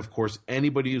 And of course,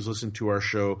 anybody who's listened to our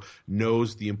show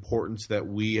knows the importance that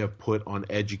we have put on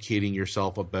educating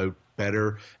yourself about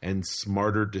better and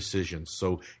smarter decisions.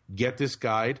 So get this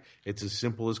guide. It's as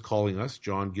simple as calling us.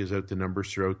 John gives out the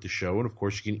numbers throughout the show. And of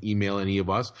course, you can email any of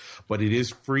us. But it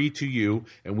is free to you,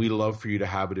 and we'd love for you to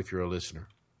have it if you're a listener.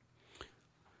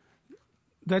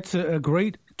 That's a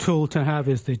great tool to have,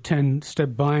 is the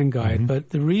 10-Step Buying Guide. Mm-hmm.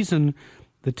 But the reason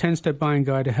the 10-Step Buying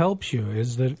Guide helps you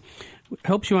is that it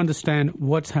helps you understand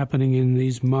what's happening in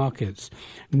these markets.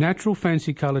 Natural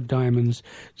fancy colored diamonds,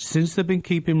 since they've been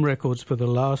keeping records for the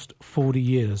last 40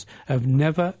 years, have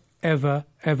never, ever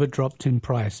dropped in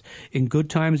price. In good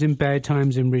times, in bad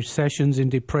times, in recessions, in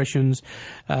depressions,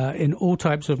 in all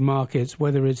types of markets,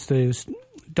 whether it's the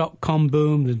 .com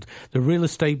boom, the real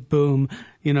estate boom,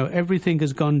 everything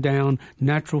has gone down.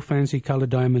 Natural fancy colored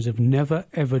diamonds have never,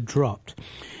 ever dropped.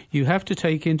 You have to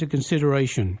take into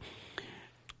consideration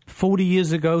 40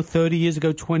 years ago, 30 years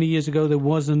ago, 20 years ago, there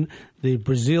wasn't the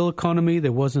Brazil economy,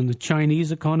 there wasn't the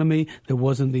Chinese economy, there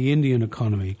wasn't the Indian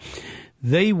economy.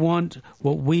 They want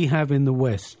what we have in the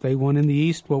West. They want in the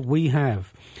East what we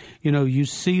have. You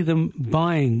see them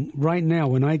buying right now.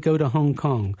 When I go to Hong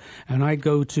Kong and I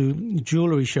go to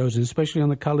jewelry shows, and especially on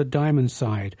the colored diamond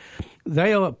side,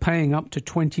 they are paying up to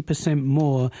 20%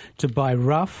 more to buy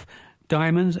rough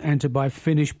diamonds and to buy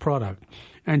finished product.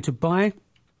 And to buy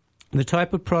the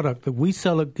type of product that we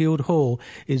sell at Guildhall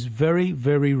is very,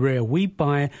 very rare. We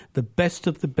buy the best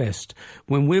of the best.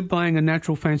 When we're buying a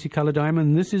natural fancy color diamond,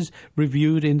 and this is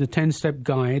reviewed in the 10-Step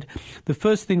Guide, the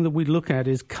first thing that we look at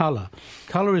is color.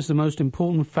 Color is the most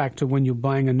important factor when you're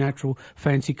buying a natural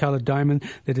fancy color diamond,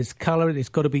 that it's colored, it's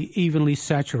got to be evenly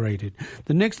saturated.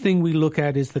 The next thing we look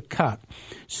at is the cut.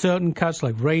 Certain cuts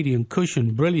like radiant,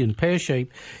 cushion, brilliant,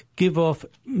 pear-shaped give off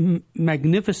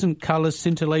magnificent color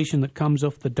scintillation that comes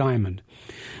off the diamond.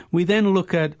 We then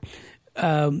look at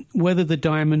whether the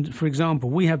diamond, for example,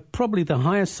 we have probably the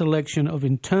highest selection of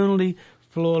internally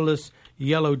flawless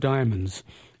yellow diamonds.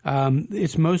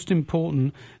 It's most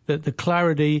important that the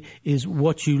clarity is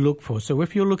what you look for. So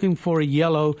if you're looking for a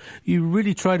yellow, you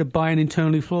really try to buy an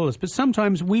internally flawless. But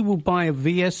sometimes we will buy a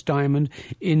VS diamond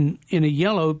in a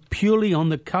yellow purely on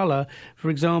the color.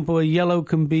 For example, a yellow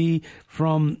can be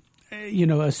from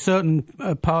a certain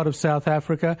part of South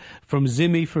Africa, from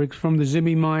Zimi, from the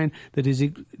Zimi mine, that is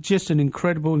just an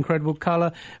incredible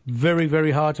color. Very,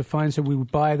 very hard to find, so we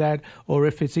would buy that. Or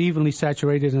if it's evenly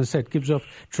saturated, and as I said, gives off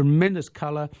tremendous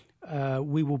color,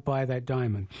 we will buy that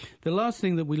diamond. The last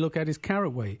thing that we look at is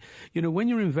carat weight. When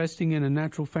you're investing in a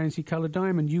natural fancy color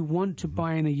diamond, you want to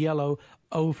buy in a yellow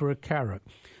over a carat.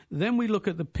 Then we look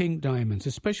at the pink diamonds,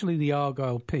 especially the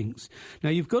Argyle pinks. Now,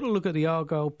 you've got to look at the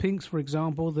Argyle pinks, for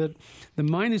example, that the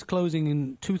mine is closing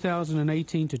in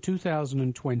 2018 to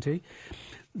 2020.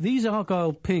 These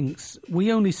Argyle pinks,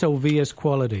 we only sell VS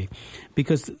quality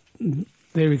because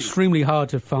they're extremely hard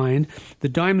to find. The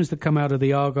diamonds that come out of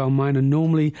the Argyle mine are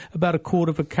normally about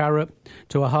 1/4 carat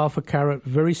to 1/2 carat,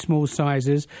 very small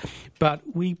sizes.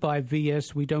 But we buy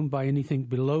VS, we don't buy anything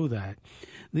below that.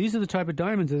 These are the type of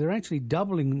diamonds that are actually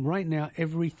doubling right now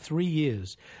every 3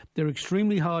 years. They're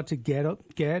extremely hard to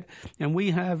get, and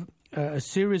we have a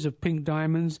series of pink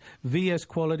diamonds, VS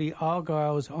quality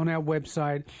Argyles on our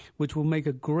website, which will make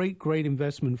a great, great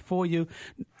investment for you.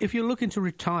 If you're looking to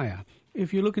retire,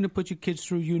 if you're looking to put your kids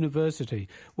through university,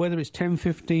 whether it's 10,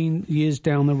 15 years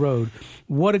down the road,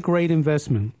 what a great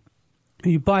investment.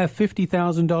 You buy a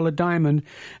 $50,000 diamond,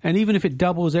 and even if it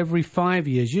doubles every 5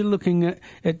 years, you're looking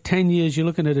at 10 years, you're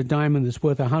looking at a diamond that's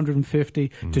worth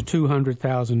 $150,000 to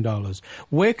 $200,000.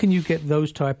 Where can you get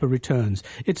those type of returns?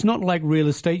 It's not like real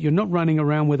estate. You're not running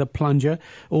around with a plunger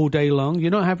all day long. You're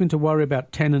not having to worry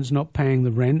about tenants not paying the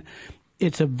rent.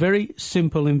 It's a very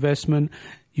simple investment.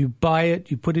 You buy it,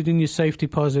 you put it in your safe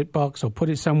deposit box or put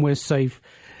it somewhere safe,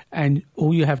 and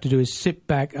all you have to do is sit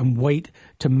back and wait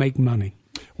to make money.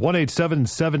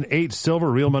 1-877-8-SILVER,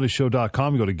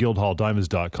 realmoneyshow.com. You go to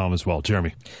guildhalldiamonds.com as well.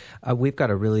 Jeremy. We've got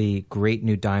a really great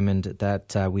new diamond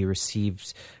that we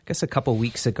received, I guess, a couple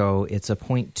weeks ago. It's a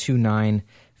 0.29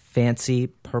 fancy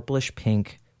purplish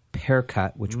pink pear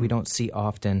cut, which we don't see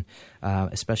often,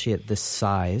 especially at this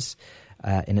size,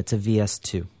 and it's a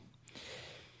VS2.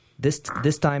 This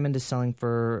diamond is selling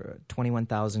for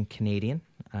 21,000 Canadian,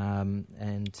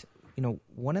 and you know,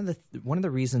 one of the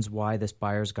reasons why this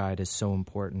buyer's guide is so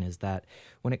important is that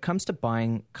when it comes to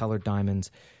buying colored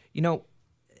diamonds, you know,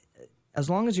 as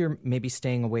long as you're maybe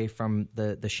staying away from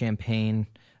the champagne,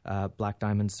 black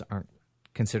diamonds aren't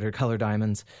considered color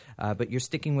diamonds, but you're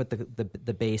sticking with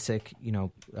the basic, you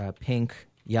know, pink,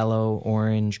 yellow,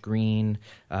 orange, green,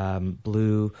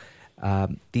 blue,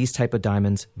 these type of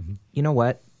diamonds. Mm-hmm. You know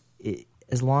what?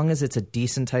 As long as it's a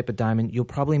decent type of diamond, you'll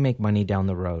probably make money down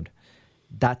the road.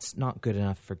 That's not good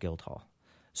enough for Guildhall.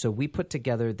 So we put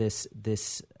together this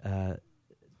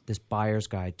buyer's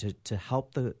guide to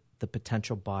help the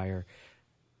potential buyer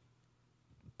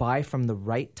buy from the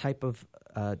right type of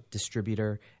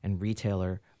distributor and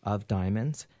retailer of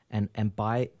diamonds and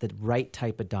buy the right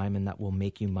type of diamond that will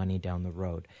make you money down the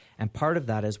road. And part of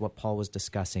that is what Paul was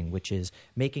discussing, which is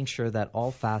making sure that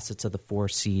all facets of the 4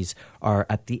 C's are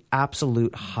at the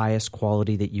absolute highest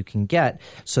quality that you can get,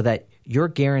 so that you're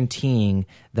guaranteeing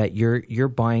that you're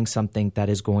buying something that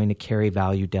is going to carry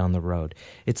value down the road.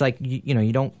 It's like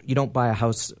you don't buy a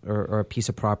house or a piece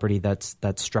of property that's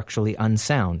structurally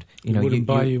unsound. You wouldn't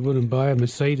buy a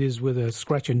Mercedes with a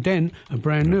scratch and dent, a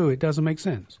brand new. It doesn't make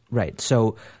sense. Right.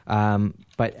 So,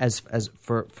 but as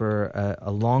for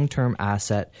a long-term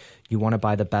asset, you want to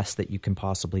buy the best that you can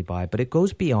possibly buy. But it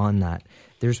goes beyond that.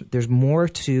 There's more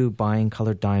to buying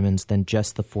colored diamonds than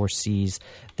just the 4 C's.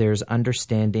 There's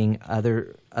understanding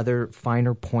other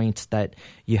finer points that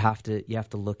you have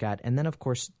to look at, and then of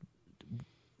course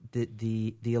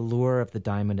the allure of the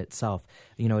diamond itself.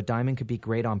 You know, a diamond could be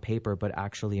great on paper, but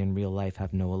actually in real life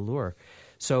have no allure.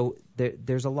 So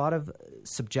there's a lot of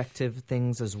subjective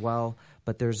things as well,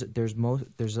 but there's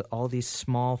all these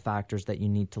small factors that you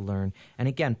need to learn. And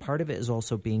again, part of it is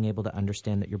also being able to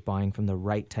understand that you're buying from the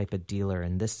right type of dealer.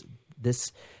 And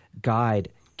this guide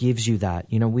gives you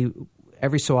that. You know,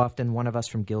 every so often one of us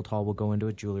from Guildhall will go into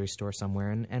a jewelry store somewhere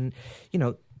and you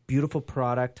know, beautiful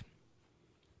product.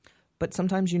 But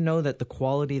sometimes you know that the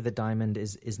quality of the diamond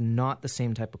is not the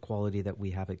same type of quality that we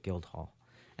have at Guildhall.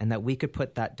 And that we could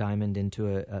put that diamond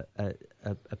into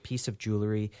a piece of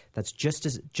jewelry that's just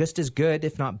as good,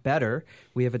 if not better.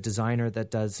 We have a designer that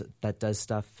does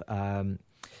stuff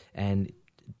and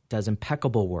does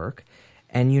impeccable work,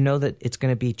 and you know that it's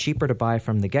going to be cheaper to buy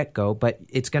from the get-go, but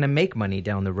it's going to make money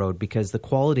down the road because the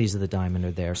qualities of the diamond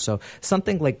are there. So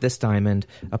something like this diamond,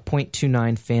 a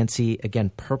 0.29 fancy,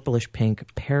 again, purplish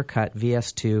pink, pear cut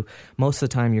VS2. Most of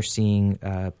the time you're seeing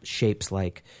shapes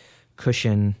like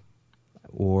cushion,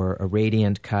 or a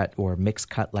radiant cut or mixed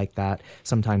cut like that,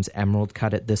 sometimes emerald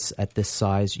cut at this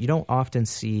size. You don't often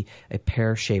see a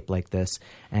pear shape like this.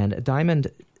 And a diamond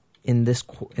in this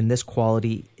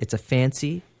quality, it's a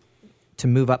fancy. To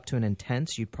move up to an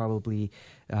intense, you'd probably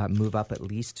move up at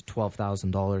least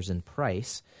 $12,000 in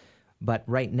price. But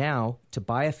right now, to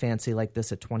buy a fancy like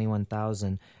this at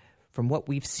 $21,000, from what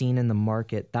we've seen in the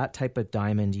market, that type of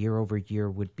diamond year over year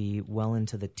would be well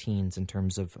into the teens in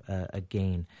terms of a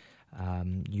gain.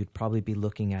 You'd probably be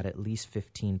looking at least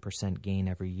 15% gain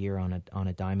every year on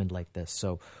a diamond like this.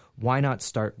 So why not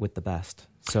start with the best?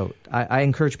 So I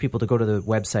encourage people to go to the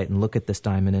website and look at this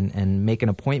diamond and make an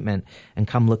appointment and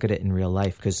come look at it in real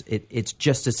life, because it's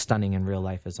just as stunning in real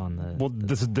life as on the... Well,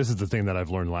 this is the thing that I've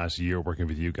learned last year working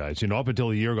with you guys. You know, up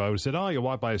until a year ago, I would have said, oh, you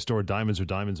walk by a store, diamonds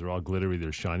are all glittery,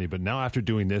 they're shiny. But now after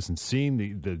doing this and seeing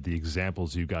the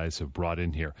examples you guys have brought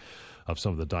in here of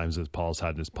some of the diamonds that Paul's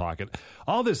had in his pocket,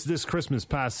 all this Christmas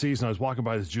past season, I was walking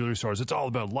by this jewelry stores. It's all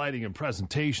about lighting and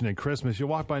presentation and Christmas. You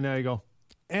walk by now, you go,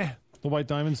 the white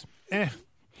diamonds,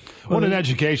 What an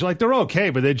education. Like, they're okay,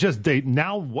 but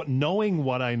knowing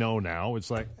what I know now,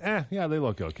 it's like, yeah, they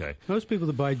look okay. Most people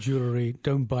that buy jewelry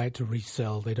don't buy it to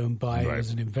resell. They don't buy it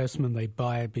as an investment. They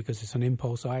buy it because it's an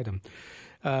impulse item.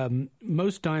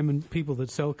 Most diamond people that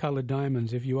sell colored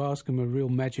diamonds, if you ask them a real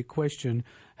magic question,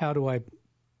 how do I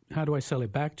sell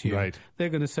it back to you? Right. They're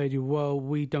going to say to you, well,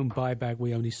 we don't buy back,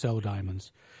 we only sell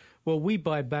diamonds. Well, we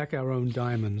buy back our own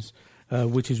diamonds,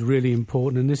 which is really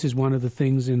important. And this is one of the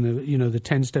things in the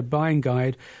 10-step buying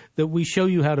guide, that we show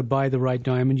you how to buy the right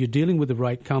diamond. You're dealing with the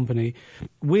right company.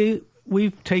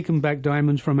 We've taken back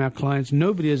diamonds from our clients.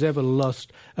 Nobody has ever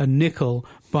lost a nickel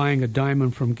buying a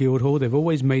diamond from Guildhall. They've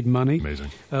always made money. Amazing.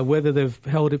 Whether they've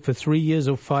held it for 3 years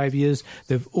or 5 years,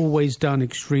 they've always done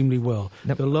extremely well.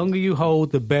 Yep. The longer you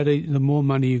hold, the more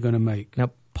money you're going to make. Now,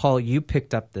 Paul, you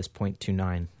picked up this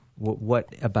 0.29. What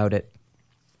about it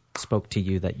spoke to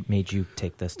you that made you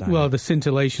take this diamond? Well, the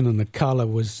scintillation and the color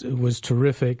was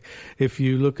terrific. If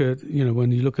you look at,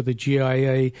 when you look at the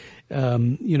GIA,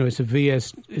 it's a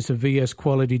VS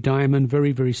quality diamond,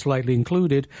 very, very slightly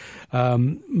included.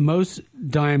 Most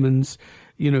diamonds,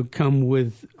 come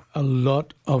with a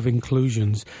lot of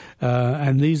inclusions.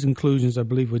 And these inclusions, I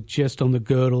believe, were just on the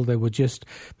girdle. It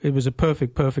was a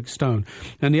perfect stone.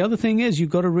 And the other thing is, you've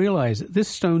got to realize this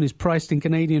stone is priced in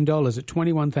Canadian dollars at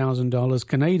 $21,000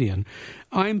 Canadian.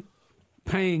 I'm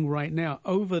paying right now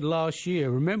over last year.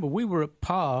 Remember, we were at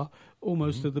par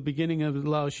almost at the beginning of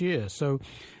last year. So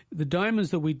the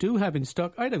diamonds that we do have in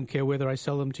stock, I don't care whether I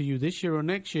sell them to you this year or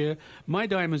next year. My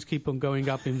diamonds keep on going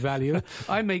up in value.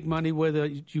 I make money whether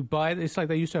you buy it. It's like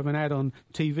they used to have an ad on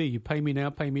TV. You pay me now,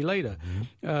 pay me later.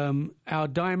 Our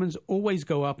diamonds always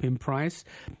go up in price.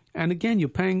 And again, you're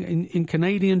paying in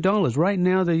Canadian dollars. Right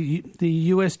now, the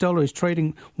US dollar is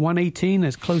trading 118.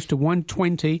 That's close to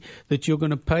 120 that you're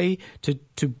going to pay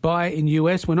to buy in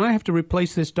US. When I have to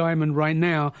replace this diamond right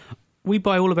now, we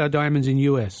buy all of our diamonds in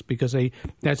US because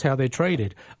that's how they're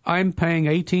traded. I'm paying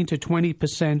 18 to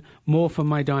 20% more for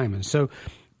my diamonds. So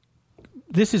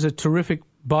this is a terrific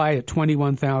buy at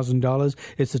 $21,000.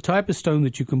 It's the type of stone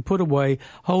that you can put away,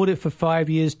 hold it for 5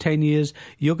 years, 10 years.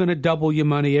 You're going to double your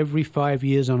money every 5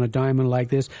 years on a diamond like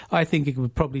this. I think it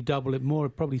would probably double it more,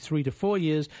 probably 3 to 4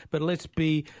 years. But let's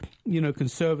be,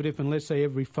 conservative, and let's say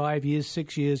every 5 years,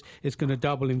 6 years, it's going to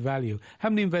double in value. How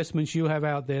many investments you have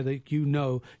out there that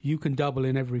you can double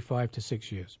in every 5 to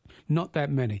 6 years? Not that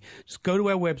many. Just go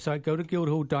to our website, go to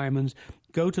Guildhall Diamonds,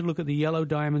 go to look at the yellow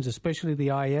diamonds, especially the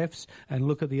IFs, and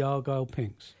look at the Argyle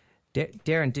pinks.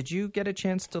 Darren, did you get a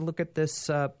chance to look at this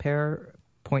pair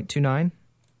 0.29?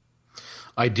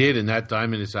 I did, and that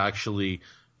diamond is actually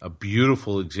a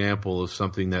beautiful example of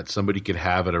something that somebody could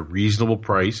have at a reasonable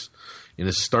price in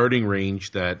a starting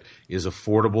range that is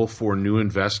affordable for a new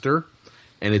investor,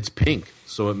 and it's pink.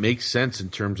 So it makes sense in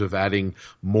terms of adding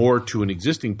more to an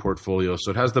existing portfolio.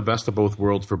 So it has the best of both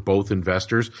worlds for both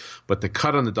investors. But the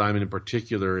cut on the diamond in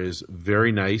particular is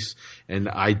very nice. And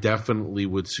I definitely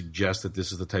would suggest that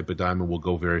this is the type of diamond will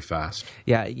go very fast.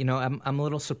 Yeah, I'm a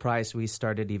little surprised we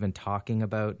started even talking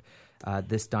about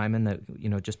this diamond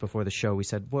that, just before the show, we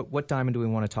said, what diamond do we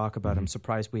want to talk about? I'm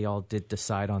surprised we all did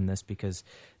decide on this because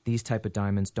these type of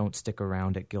diamonds don't stick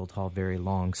around at Guildhall very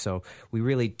long. So we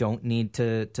really don't need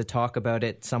to talk about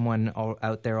it. Someone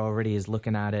out there already is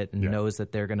looking at it and knows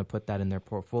that they're going to put that in their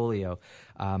portfolio.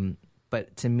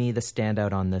 But to me, the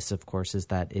standout on this, of course, is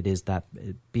that it is that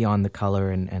beyond the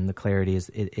color and the clarity,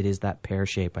 it is that pear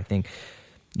shape. I think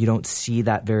you don't see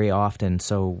that very often.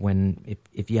 So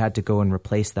if you had to go and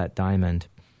replace that diamond,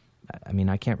 I mean,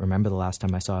 I can't remember the last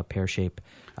time I saw a pear shape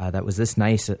that was this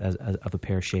nice of a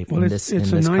pear shape. Well, in it's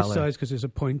this a nice color. size because it's a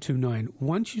 0.29.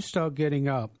 Once you start getting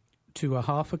up to a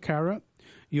half a carat,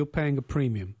 you're paying a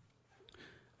premium,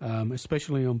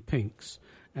 especially on pinks,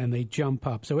 and they jump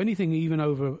up. So anything even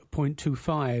over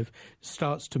 0.25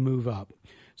 starts to move up.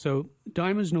 So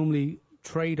diamonds normally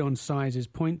trade on sizes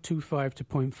 0.25 to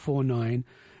 0.49,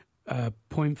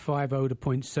 0.50 to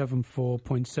 0.74,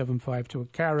 0.75 to a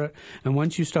carat. And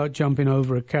once you start jumping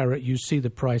over a carat, you see the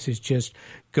prices just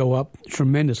go up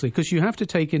tremendously. Because you have to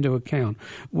take into account,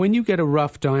 when you get a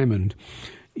rough diamond,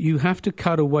 you have to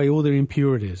cut away all the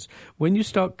impurities. When you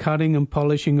start cutting and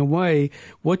polishing away,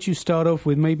 what you start off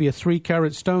with, maybe a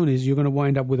 3-carat stone, is you're going to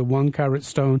wind up with a 1-carat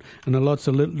stone and lots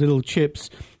of little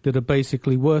chips that are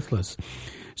basically worthless.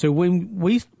 So when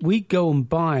we go and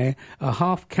buy a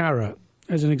half carat,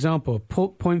 as an example,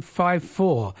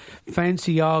 0.54,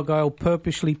 fancy Argyle,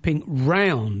 purplishly pink,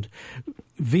 round,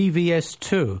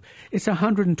 VVS2. It's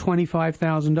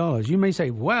 $125,000. You may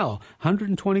say, well,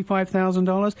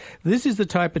 $125,000? This is the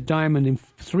type of diamond in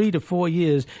 3 to 4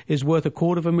 years is worth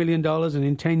 $250,000, and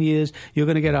in 10 years, you're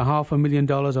going to get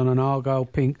 $500,000 on an Argyle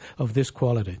pink of this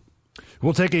quality.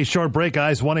 We'll take a short break,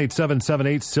 guys.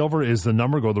 1-877-8-SILVER is the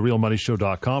number. Go to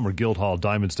therealmoneyshow.com or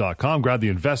guildhalldiamonds.com. Grab the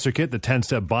investor kit, the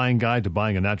 10-step buying guide to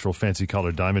buying a natural fancy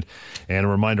colored diamond. And a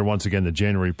reminder, once again, the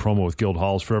January promo with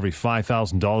Guildhall is for every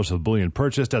 $5,000 of bullion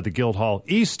purchased at the Guildhall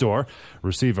e-store,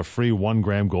 receive a free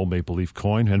 1-gram gold maple leaf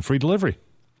coin and free delivery.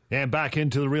 And back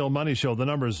into the Real Money Show. The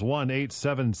number is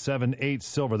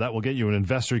 1-877-8-SILVER. That will get you an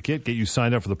investor kit, get you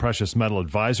signed up for the Precious Metal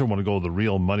Advisor. Want to go to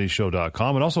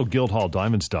therealmoneyshow.com and also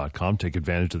guildhalldiamonds.com. Take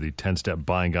advantage of the 10-step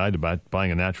buying guide about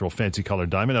buying a natural fancy colored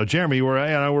diamond. Now, Jeremy,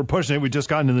 we're pushing it. We just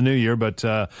got into the new year, but,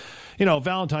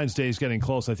 Valentine's Day is getting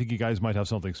close. I think you guys might have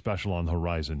something special on the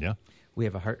horizon, yeah? We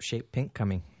have a heart-shaped pink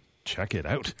coming. Check it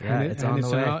out. Yeah, it's on the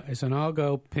way. It's an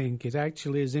Argyle pink. It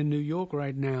actually is in New York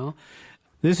right now.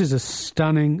 This is a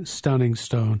stunning, stunning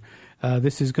stone.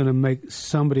 This is going to make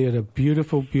somebody a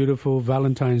beautiful, beautiful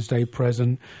Valentine's Day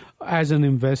present. As an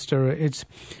investor, it's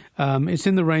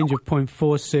in the range of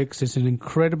 0.46. It's an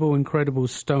incredible, incredible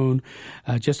stone,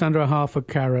 just under a half a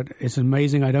carat. It's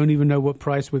amazing. I don't even know what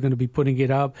price we're going to be putting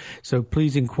it up, so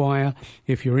please inquire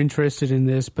if you're interested in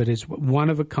this, but it's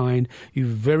one of a kind. You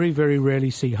very, very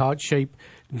rarely see heart-shaped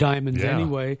diamonds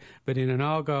anyway, but in an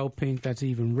Argyle pink, that's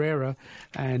even rarer,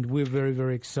 and we're very,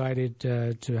 very excited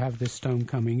to have this stone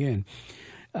coming in.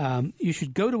 You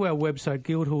should go to our website,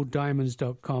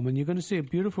 guildhalldiamonds.com, and you're going to see a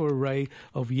beautiful array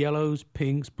of yellows,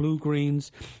 pinks,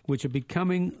 blue-greens, which are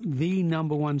becoming the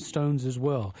number one stones as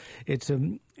well. It's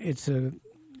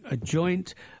a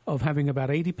joint of having about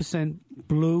 80%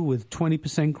 blue with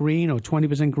 20% green, or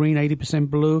 20% green, 80%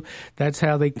 blue. That's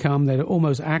how they come. They're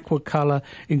almost aqua color.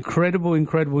 Incredible,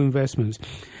 incredible investments.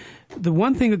 The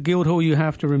one thing at Guildhall you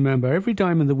have to remember, every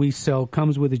diamond that we sell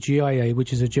comes with a GIA,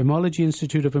 which is a Gemology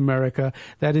Institute of America.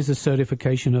 That is a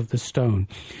certification of the stone.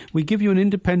 We give you an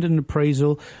independent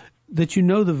appraisal that you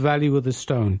know the value of the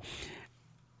stone.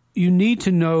 You need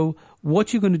to know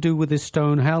what you're going to do with this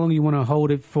stone, how long you want to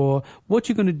hold it for, what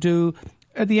you're going to do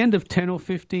at the end of 10 or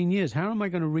 15 years. How am I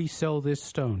going to resell this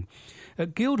stone?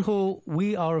 At Guildhall,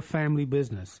 we are a family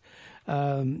business.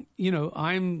 I'm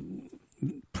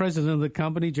president of the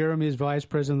company. Jeremy is vice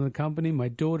president of the company. My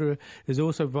daughter is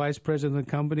also vice president of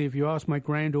the company. If you ask my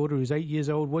granddaughter, who's 8 years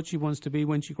old, what she wants to be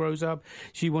when she grows up,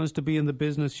 she wants to be in the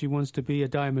business. She wants to be a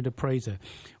diamond appraiser.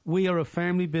 We are a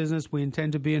family business. We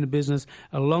intend to be in a business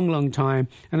a long, long time,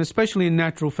 and especially in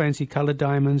natural fancy colored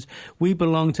diamonds. We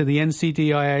belong to the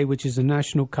NCDIA, which is the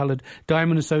National Colored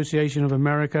Diamond Association of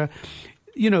America.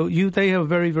 They are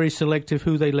very, very selective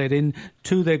who they let in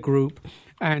to their group.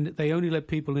 And they only let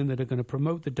people in that are going to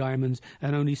promote the diamonds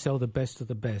and only sell the best of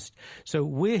the best. So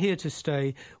we're here to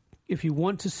stay. If you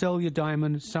want to sell your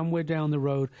diamond somewhere down the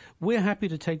road, we're happy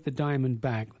to take the diamond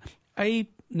back.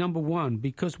 Number one,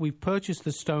 because we've purchased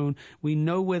the stone, we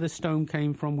know where the stone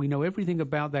came from, we know everything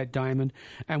about that diamond,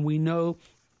 and we know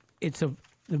it's the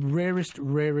rarest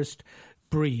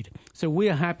breed. So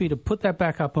we're happy to put that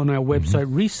back up on our website,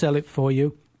 resell it for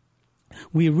you.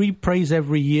 We reappraise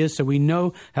every year, so we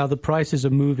know how the prices are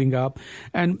moving up.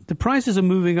 And the prices are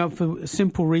moving up for a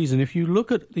simple reason. If you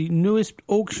look at the newest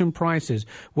auction prices,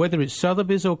 whether it's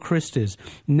Sotheby's or Christie's,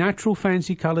 natural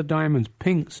fancy colored diamonds,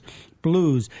 pinks,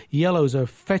 blues, yellows are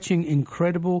fetching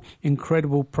incredible,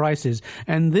 incredible prices.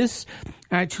 And this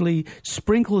actually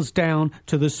sprinkles down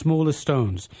to the smaller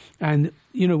stones. And,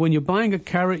 when you're buying a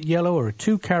carat yellow or a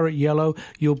 2-carat yellow,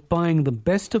 you're buying the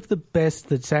best of the best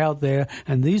that's out there.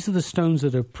 And these are the stones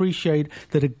that appreciate,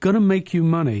 that are going to make you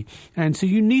money. And so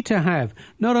you need to have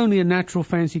not only a natural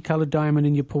fancy colored diamond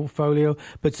in your portfolio,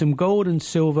 but some gold and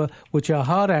silver, which are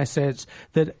hard assets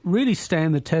that really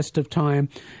stand the test of time.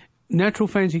 Natural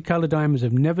fancy colored diamonds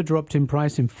have never dropped in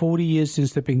price in 40 years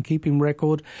since they've been keeping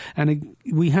record. And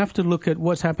we have to look at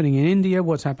what's happening in India,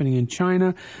 what's happening in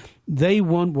China. They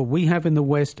want what we have in the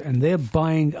West, and they're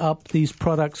buying up these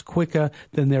products quicker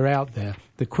than they're out there.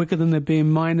 They're quicker than they're being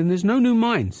mined, and there's no new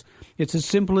mines. It's as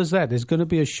simple as that. There's going to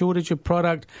be a shortage of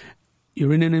product.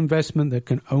 You're in an investment that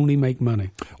can only make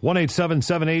money.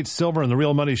 1-877-8-SILVER and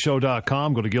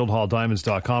therealmoneyshow.com. Go to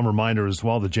guildhalldiamonds.com. Reminder as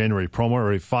well, the January promo,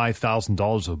 or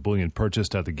 $5,000 of bullion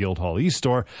purchased at the Guildhall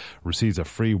e-store receives a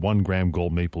free 1-gram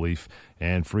gold maple leaf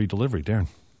and free delivery. Darren.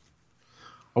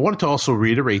 I wanted to also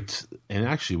reiterate, and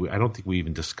actually I don't think we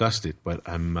even discussed it, but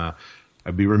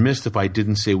I'd be remiss if I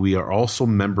didn't say we are also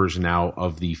members now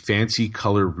of the Fancy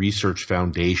Color Research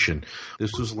Foundation.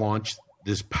 This was launched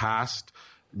this past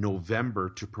November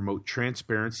to promote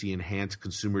transparency and enhance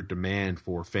consumer demand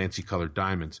for fancy colored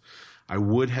diamonds. I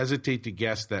would hesitate to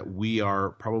guess that we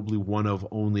are probably one of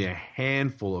only a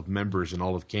handful of members in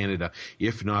all of Canada,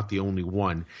 if not the only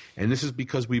one. And this is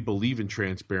because we believe in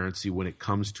transparency when it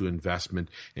comes to investment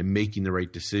and making the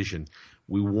right decision.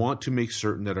 We want to make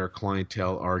certain that our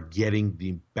clientele are getting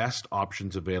the best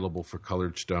options available for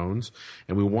colored stones,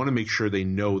 and we want to make sure they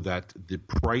know that the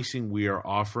pricing we are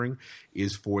offering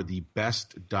is for the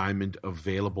best diamond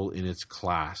available in its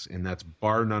class, and that's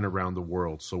bar none around the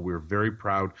world. So we're very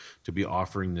proud to be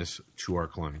offering this to our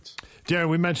clients. Darren,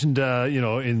 we mentioned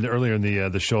earlier in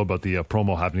the show about the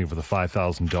promo happening for the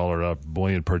 $5,000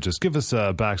 bullion purchase. Give us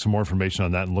back some more information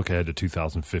on that and look ahead to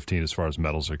 2015 as far as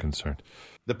metals are concerned.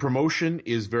 The promotion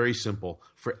is very simple.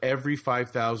 For every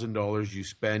 $5,000 you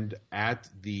spend at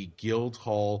the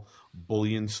Guildhall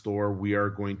Bullion Store, we are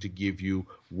going to give you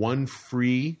one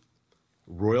free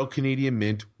Royal Canadian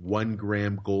Mint 1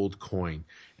 gram gold coin,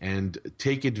 and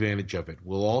take advantage of it.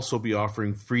 We'll also be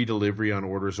offering free delivery on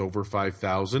orders over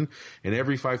 $5,000, and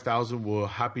every $5,000 we're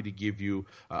happy to give you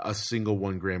a single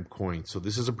 1 gram coin. So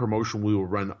this is a promotion we will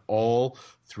run all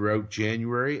throughout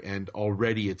January, and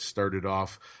already it started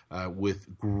off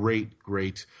with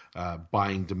great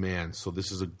buying demand. So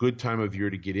this is a good time of year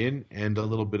to get in, and a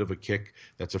little bit of a kick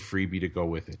that's a freebie to go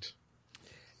with it.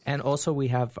 And also we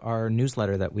have our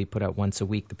newsletter that we put out once a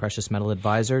week, the Precious Metal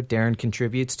Advisor. Darren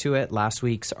contributes to it. Last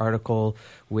week's article,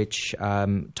 which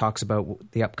talks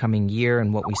about the upcoming year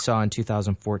and what we saw in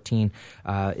 2014,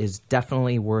 is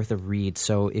definitely worth a read.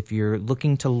 So if you're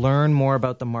looking to learn more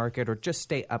about the market or just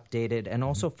stay updated and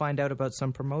also find out about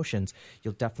some promotions,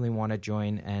 you'll definitely want to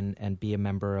join and be a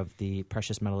member of the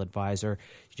Precious Metal Advisor.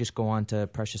 You just go on to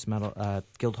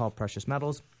Guildhall Precious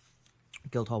Metals,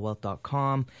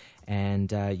 guildhallwealth.com,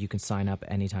 and you can sign up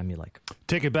anytime you like.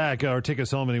 Take it back, or take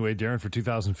us home anyway, Darren, for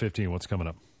 2015. What's coming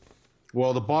up?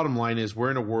 Well, the bottom line is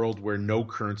we're in a world where no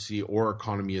currency or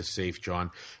economy is safe, John.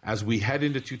 As we head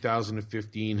into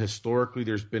 2015, historically,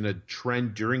 there's been a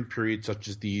trend during periods such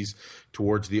as these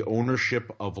towards the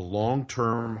ownership of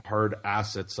long-term hard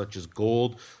assets such as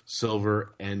gold,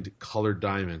 silver, and colored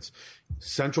diamonds.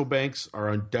 Central banks are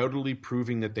undoubtedly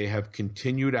proving that they have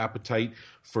continued appetite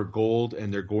for gold,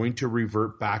 and they're going to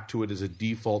revert back to it as a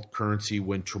default currency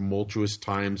when tumultuous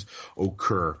times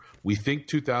occur. We think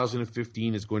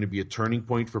 2015 is going to be a turning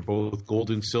point for both gold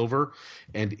and silver,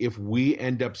 and if we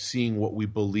end up seeing what we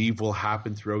believe will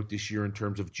happen throughout this year in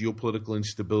terms of geopolitical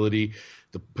instability,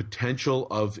 the potential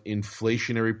of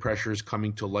inflationary pressures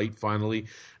coming to light finally,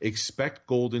 expect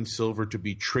gold and silver to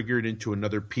be triggered into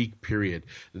another peak period.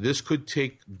 This could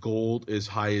take gold as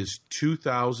high as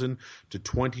 $2,000 to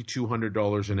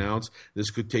 $2,200 an ounce. This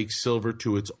could take silver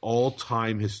to its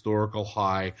all-time historical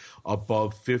high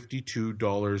above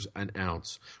 $52 an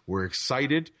ounce. We're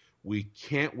excited. We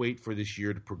can't wait for this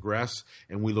year to progress,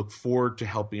 and we look forward to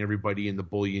helping everybody in the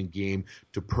bullion game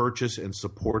to purchase and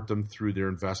support them through their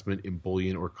investment in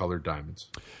bullion or colored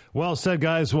diamonds. Well said,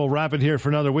 guys. We'll wrap it here for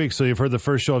another week. So you've heard the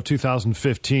first show of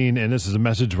 2015, and this is a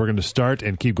message we're going to start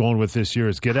and keep going with this year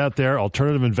is get out there.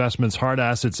 Alternative investments, hard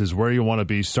assets is where you want to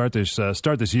be. Start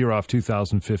this year off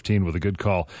 2015 with a good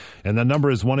call. And that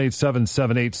number is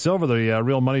 1-877-8-SILVER. The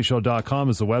realmoneyshow.com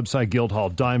is the website. Guildhall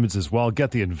Diamonds as well. Get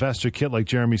the investor kit, like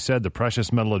Jeremy said, the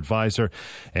Precious Metal Advisor.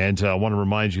 And I want to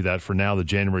remind you that for now, the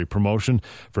January promotion,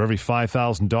 for every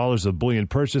 $5,000 of bullion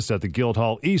purchased at the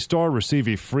Guildhall e-store, receive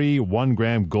a free 1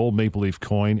 gram gold maple leaf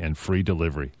coin and free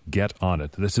delivery. Get on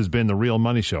it. This has been The Real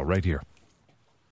Money Show right here.